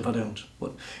won't if I don't.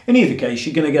 But in either case,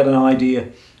 you're going to get an idea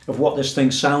of what this thing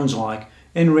sounds like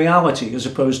in reality, as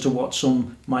opposed to what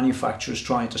some manufacturer's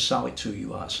trying to sell it to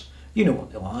you as. You know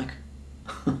what they're like.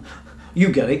 You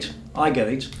get it, I get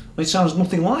it. It sounds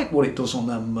nothing like what it does on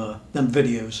them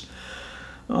videos.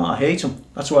 Oh, I hate them.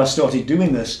 That's why I started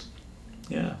doing this.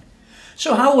 Yeah.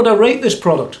 So how would I rate this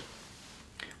product?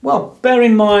 Well, bear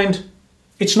in mind,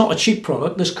 it's not a cheap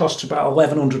product. This costs about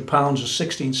 £1,100 or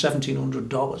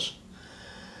 $1,700.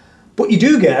 But you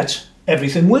do get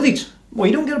everything with it. Well,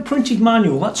 you don't get a printed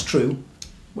manual, that's true.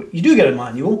 But you do get a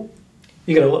manual.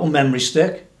 You get a little memory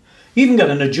stick. You even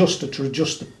get an adjuster to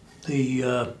adjust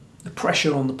the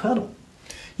pressure on the pedal.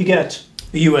 You get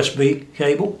a USB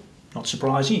cable, not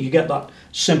surprising. You get that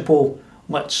simple,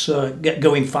 let's get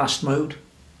going fast mode,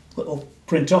 little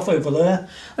print off over there.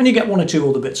 And you get one or two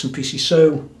other bits and pieces.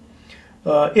 So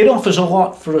it offers a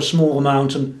lot for a small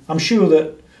amount, and I'm sure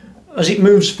that as it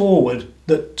moves forward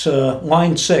that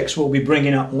line 6 will be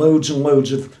bringing out loads and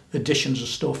loads of additions of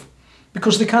stuff,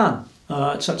 because they can.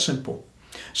 It's that simple.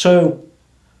 So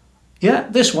yeah,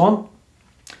 this one,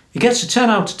 it gets a 10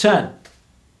 out of 10.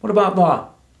 What about that?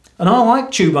 And I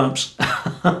like tube amps.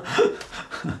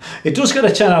 It does get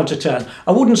a 10 out of 10.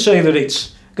 I wouldn't say that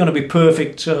it's going to be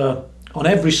perfect on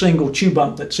every single tube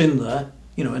amp that's in there,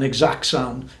 you know, an exact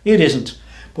sound. It isn't.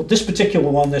 But this particular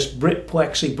one, this Brit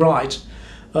Plexi Bright,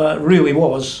 really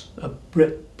was a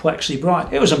Brit Plexi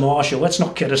Bright. It was a Marshall, let's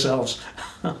not kid ourselves.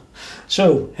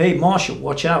 So, hey Marshall,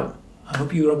 watch out. I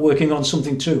hope you are working on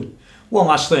something too. One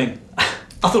last thing.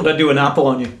 I thought I'd do an Apple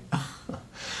on you.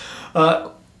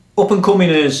 Up and coming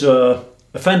is a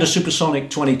Fender Supersonic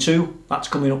 22. That's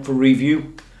coming up for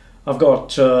review. I've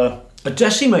got a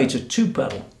Decimator 2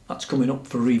 pedal. That's coming up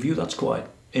for review. That's quite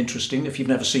interesting if you've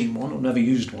never seen one or never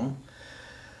used one.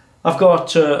 I've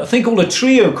got a thing called a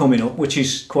Trio coming up, which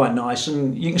is quite nice,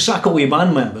 and you can sack all your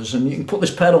band members and you can put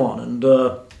this pedal on, and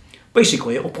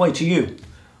basically it'll play to you,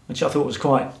 which I thought was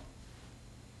quite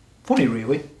funny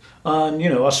really. And you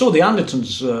know, I saw the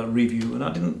Andertons review and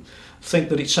I didn't think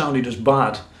that it sounded as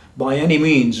bad by any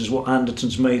means as what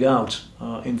Anderton's made out.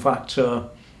 In fact, a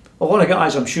lot of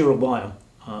guys I'm sure will buy them.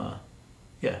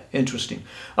 Yeah, interesting.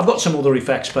 I've got some other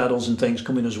effects pedals and things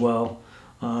coming as well,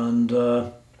 and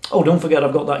oh, don't forget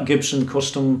I've got that Gibson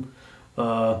custom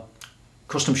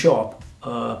sharp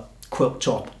quilt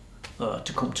top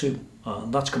to come too.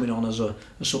 That's coming on as a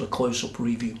sort of close-up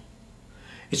review.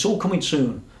 It's all coming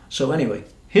soon. So anyway,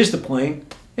 here's the playing.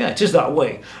 Yeah, it is that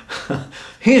way.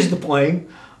 Here's the playing.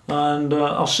 and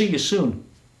I'll see you soon.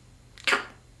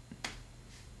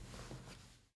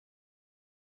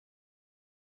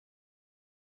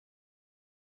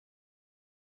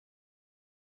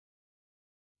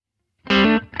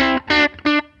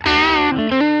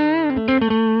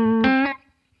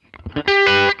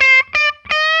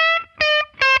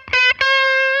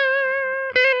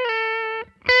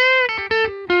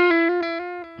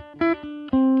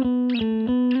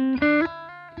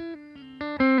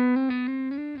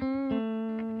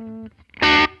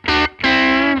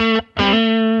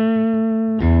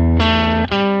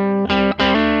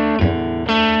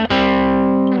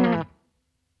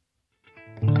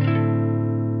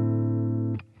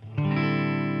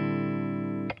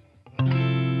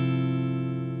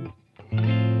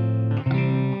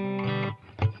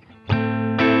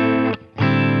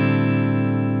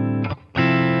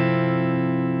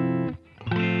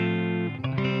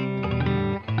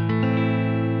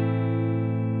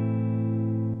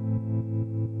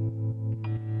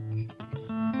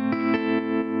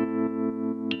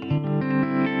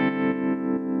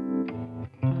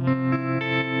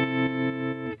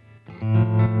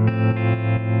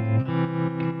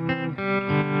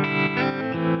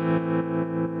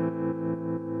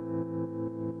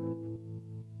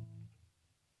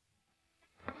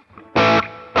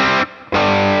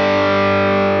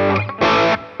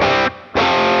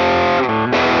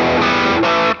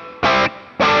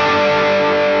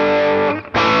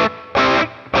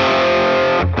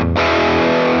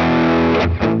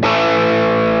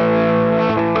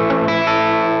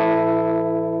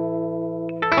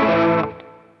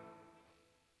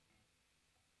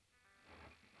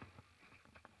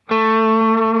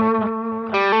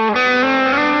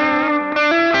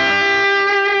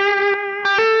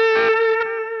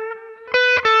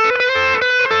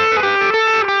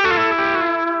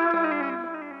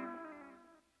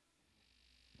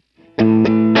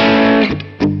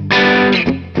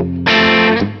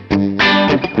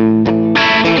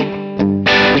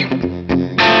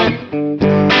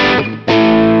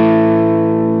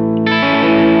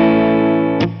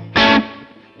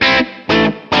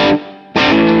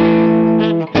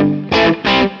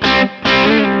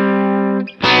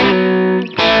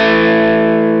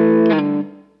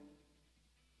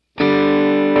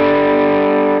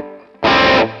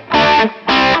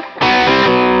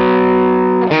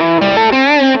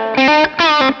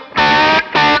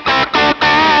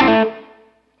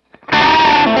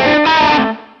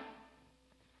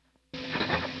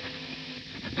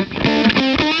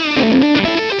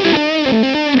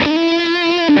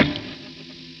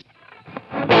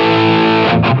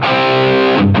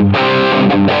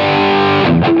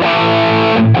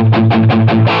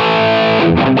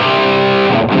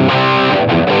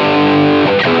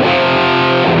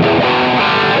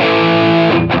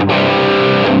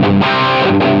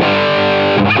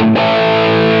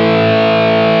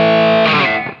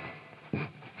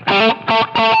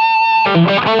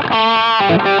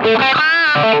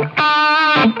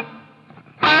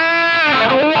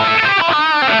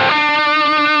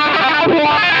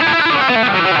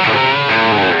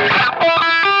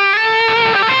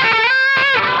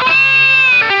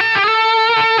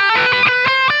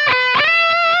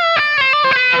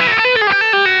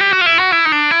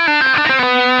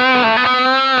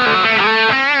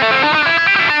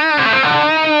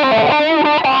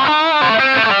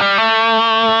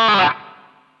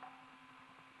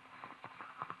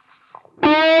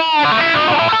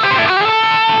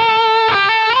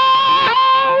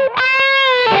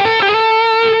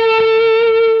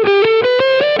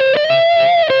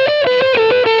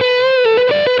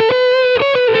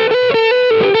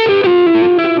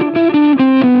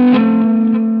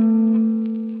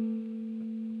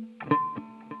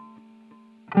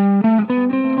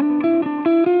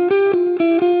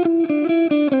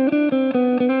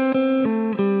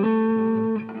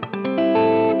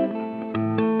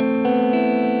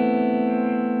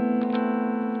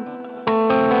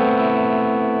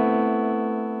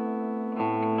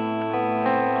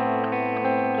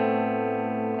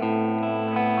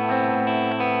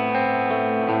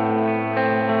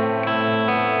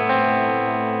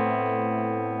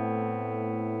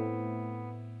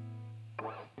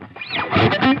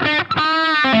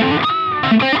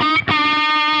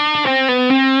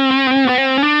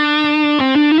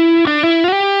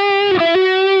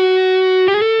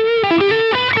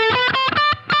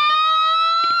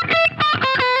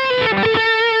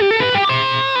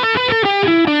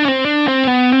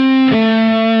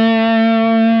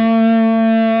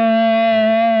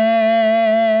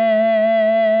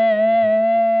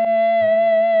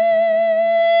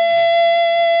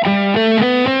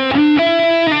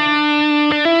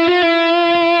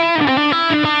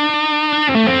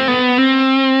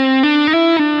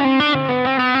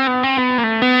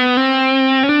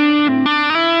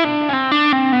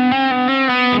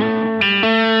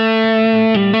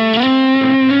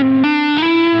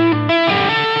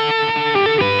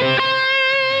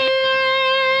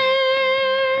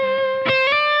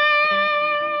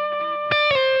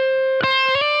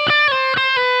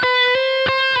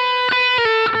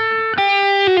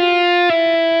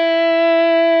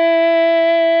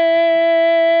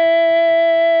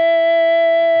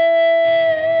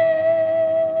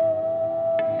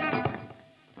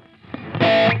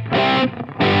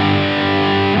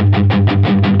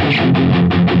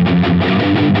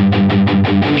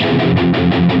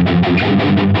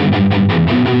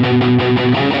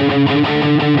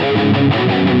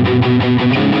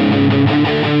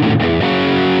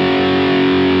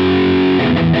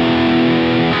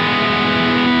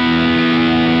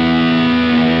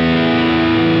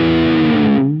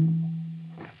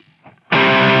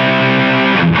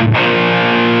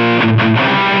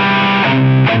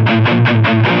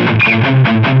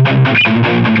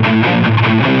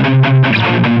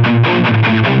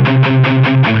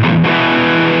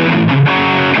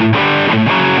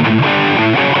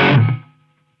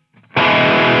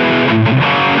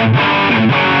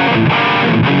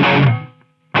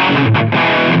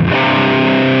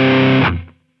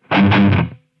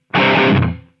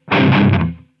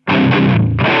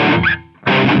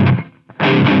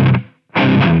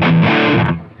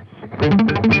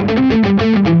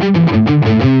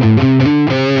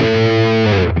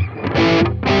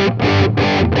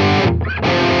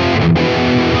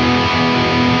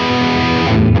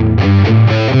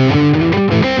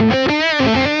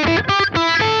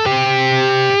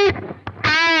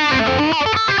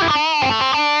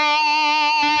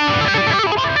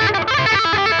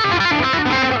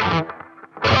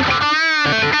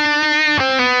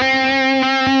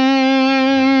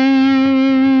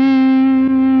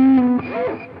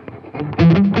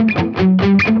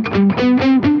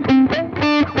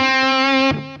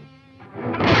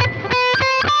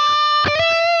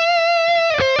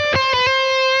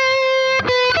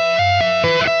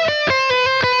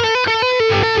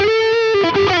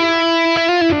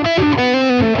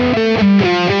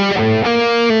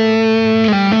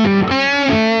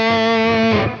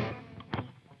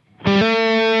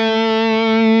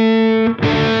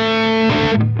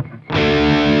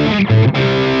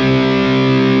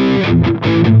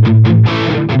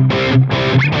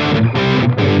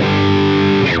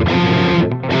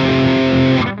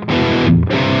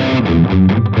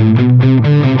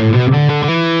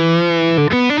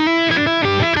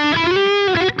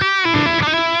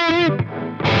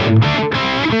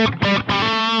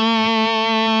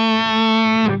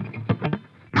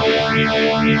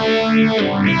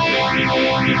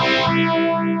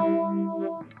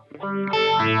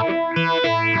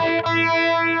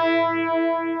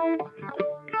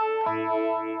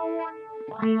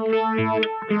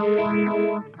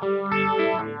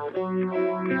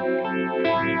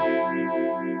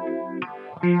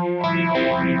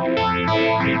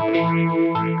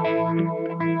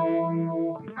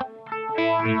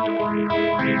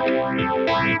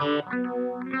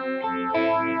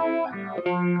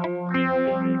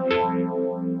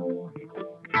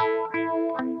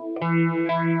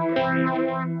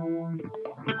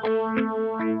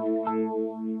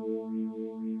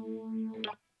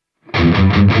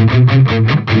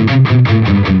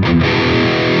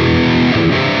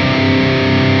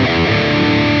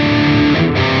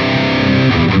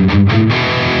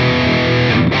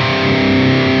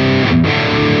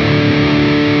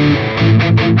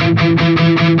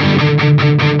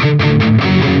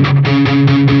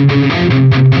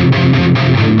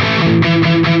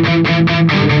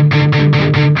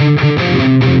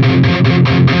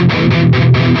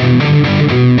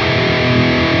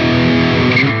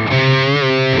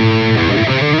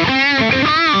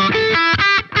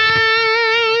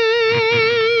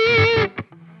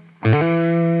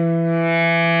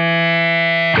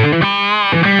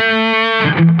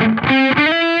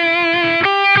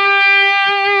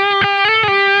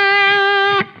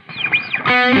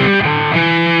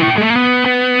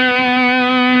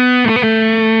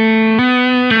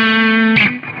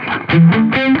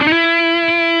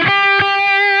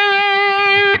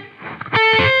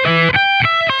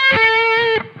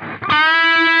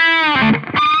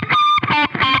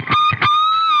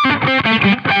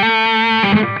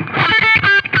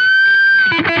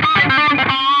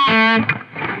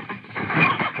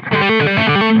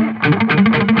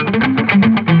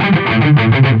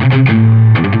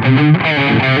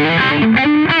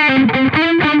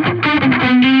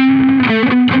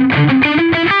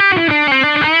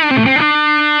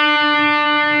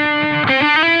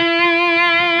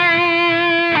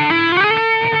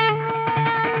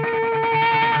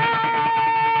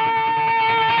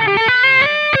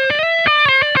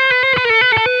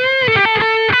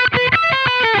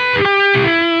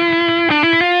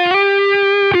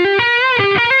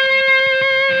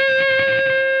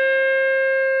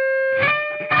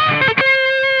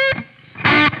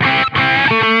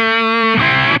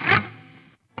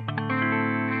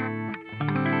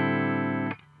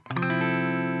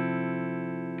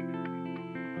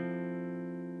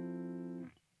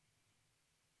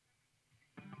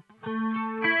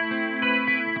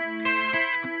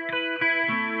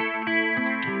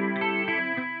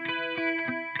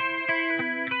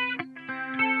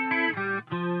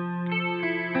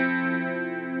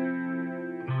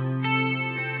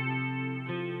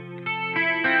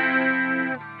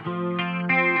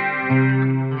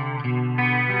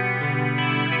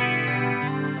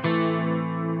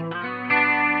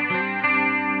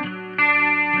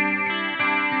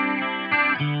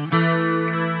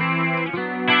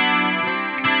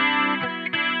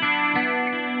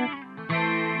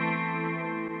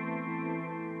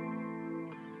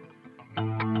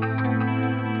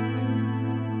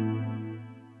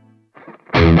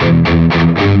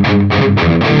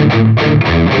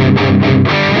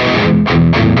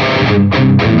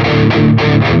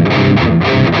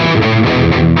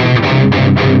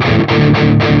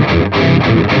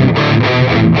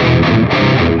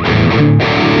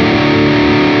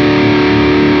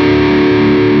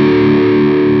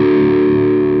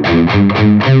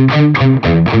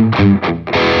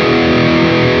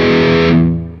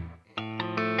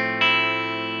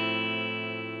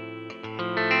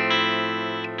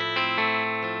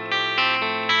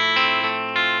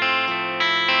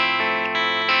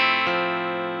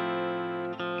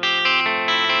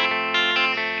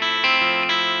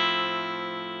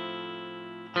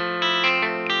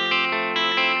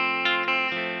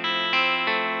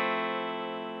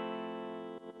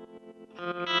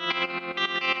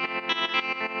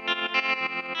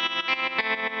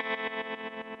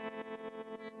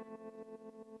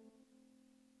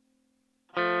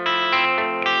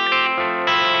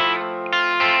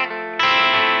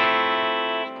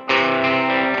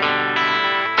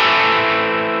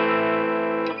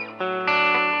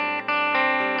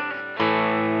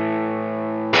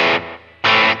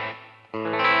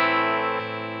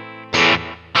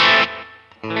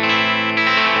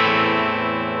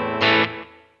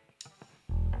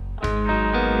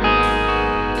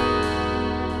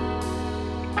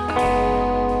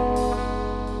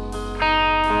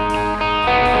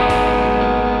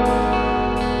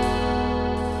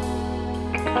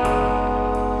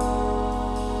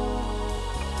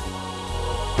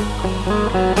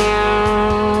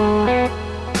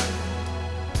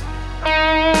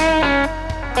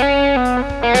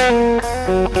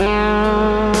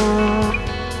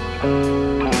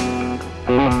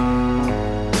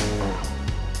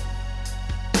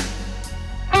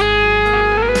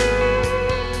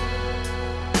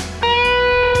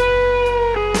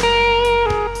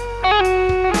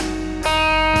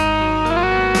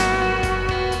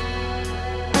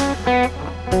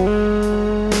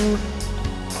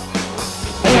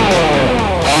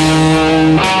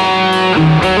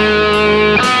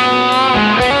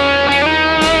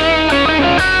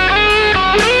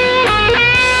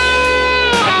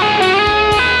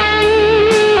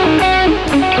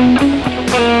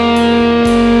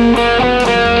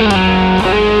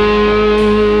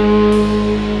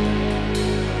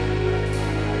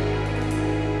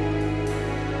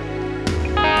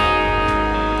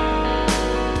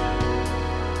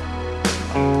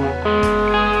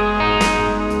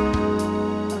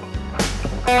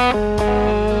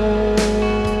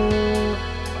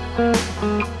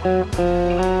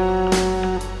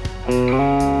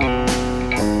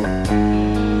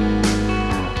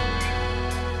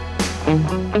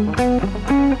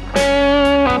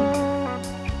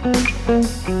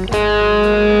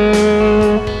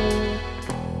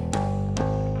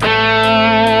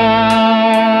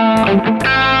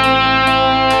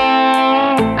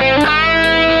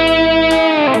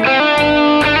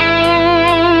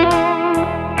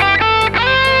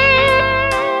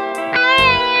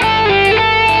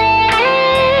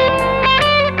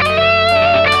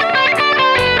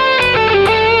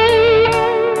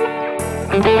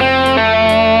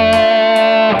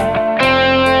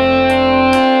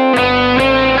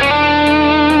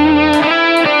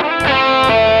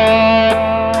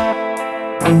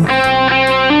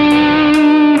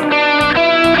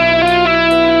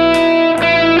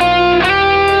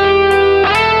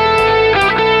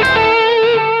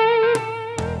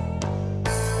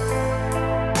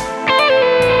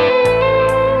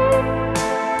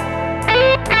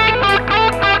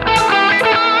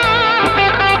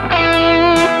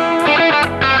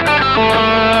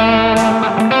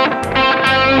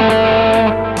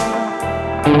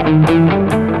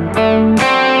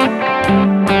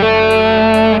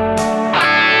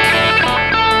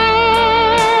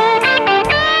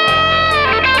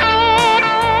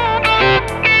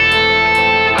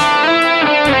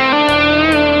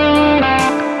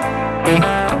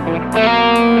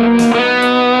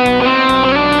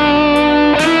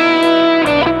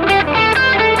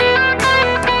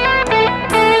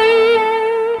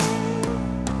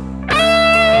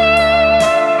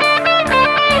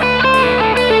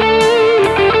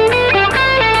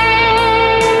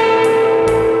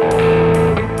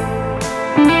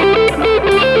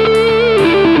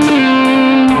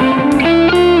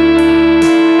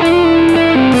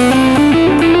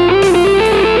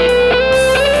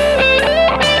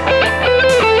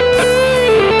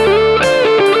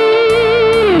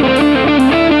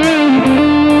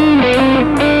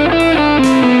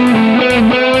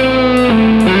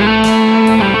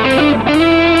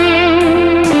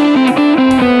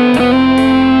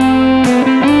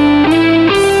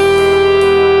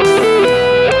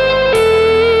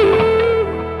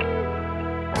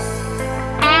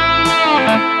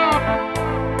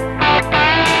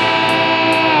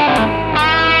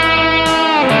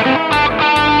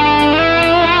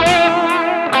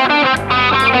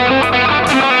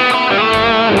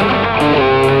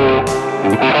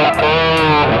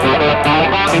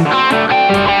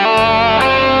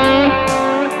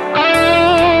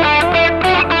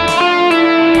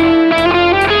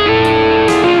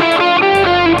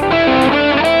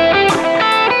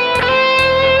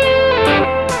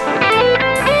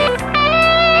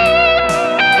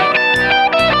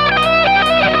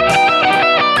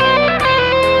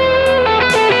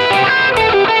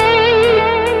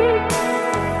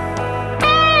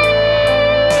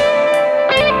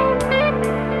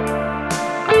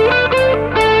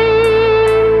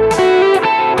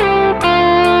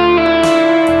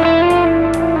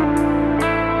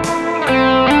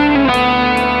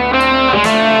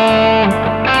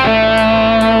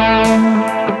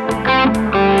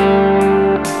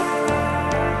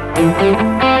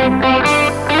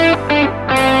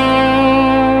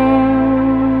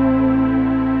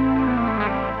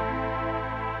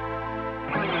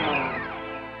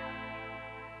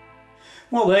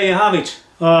 Well, there you have it.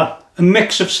 A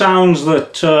mix of sounds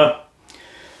that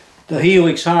the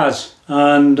Helix has,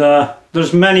 and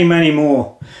there's many, many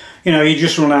more. You know, you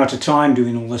just run out of time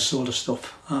doing all this sort of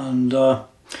stuff, and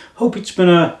hope it's been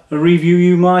a review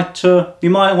you might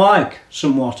like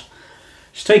somewhat.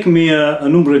 It's taken me a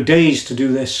number of days to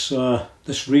do this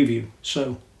this review,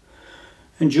 so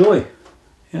enjoy.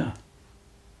 Yeah.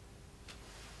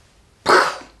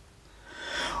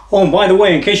 Oh, and by the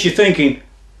way, in case you're thinking,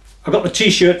 I got the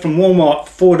t-shirt from Walmart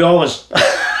for $4.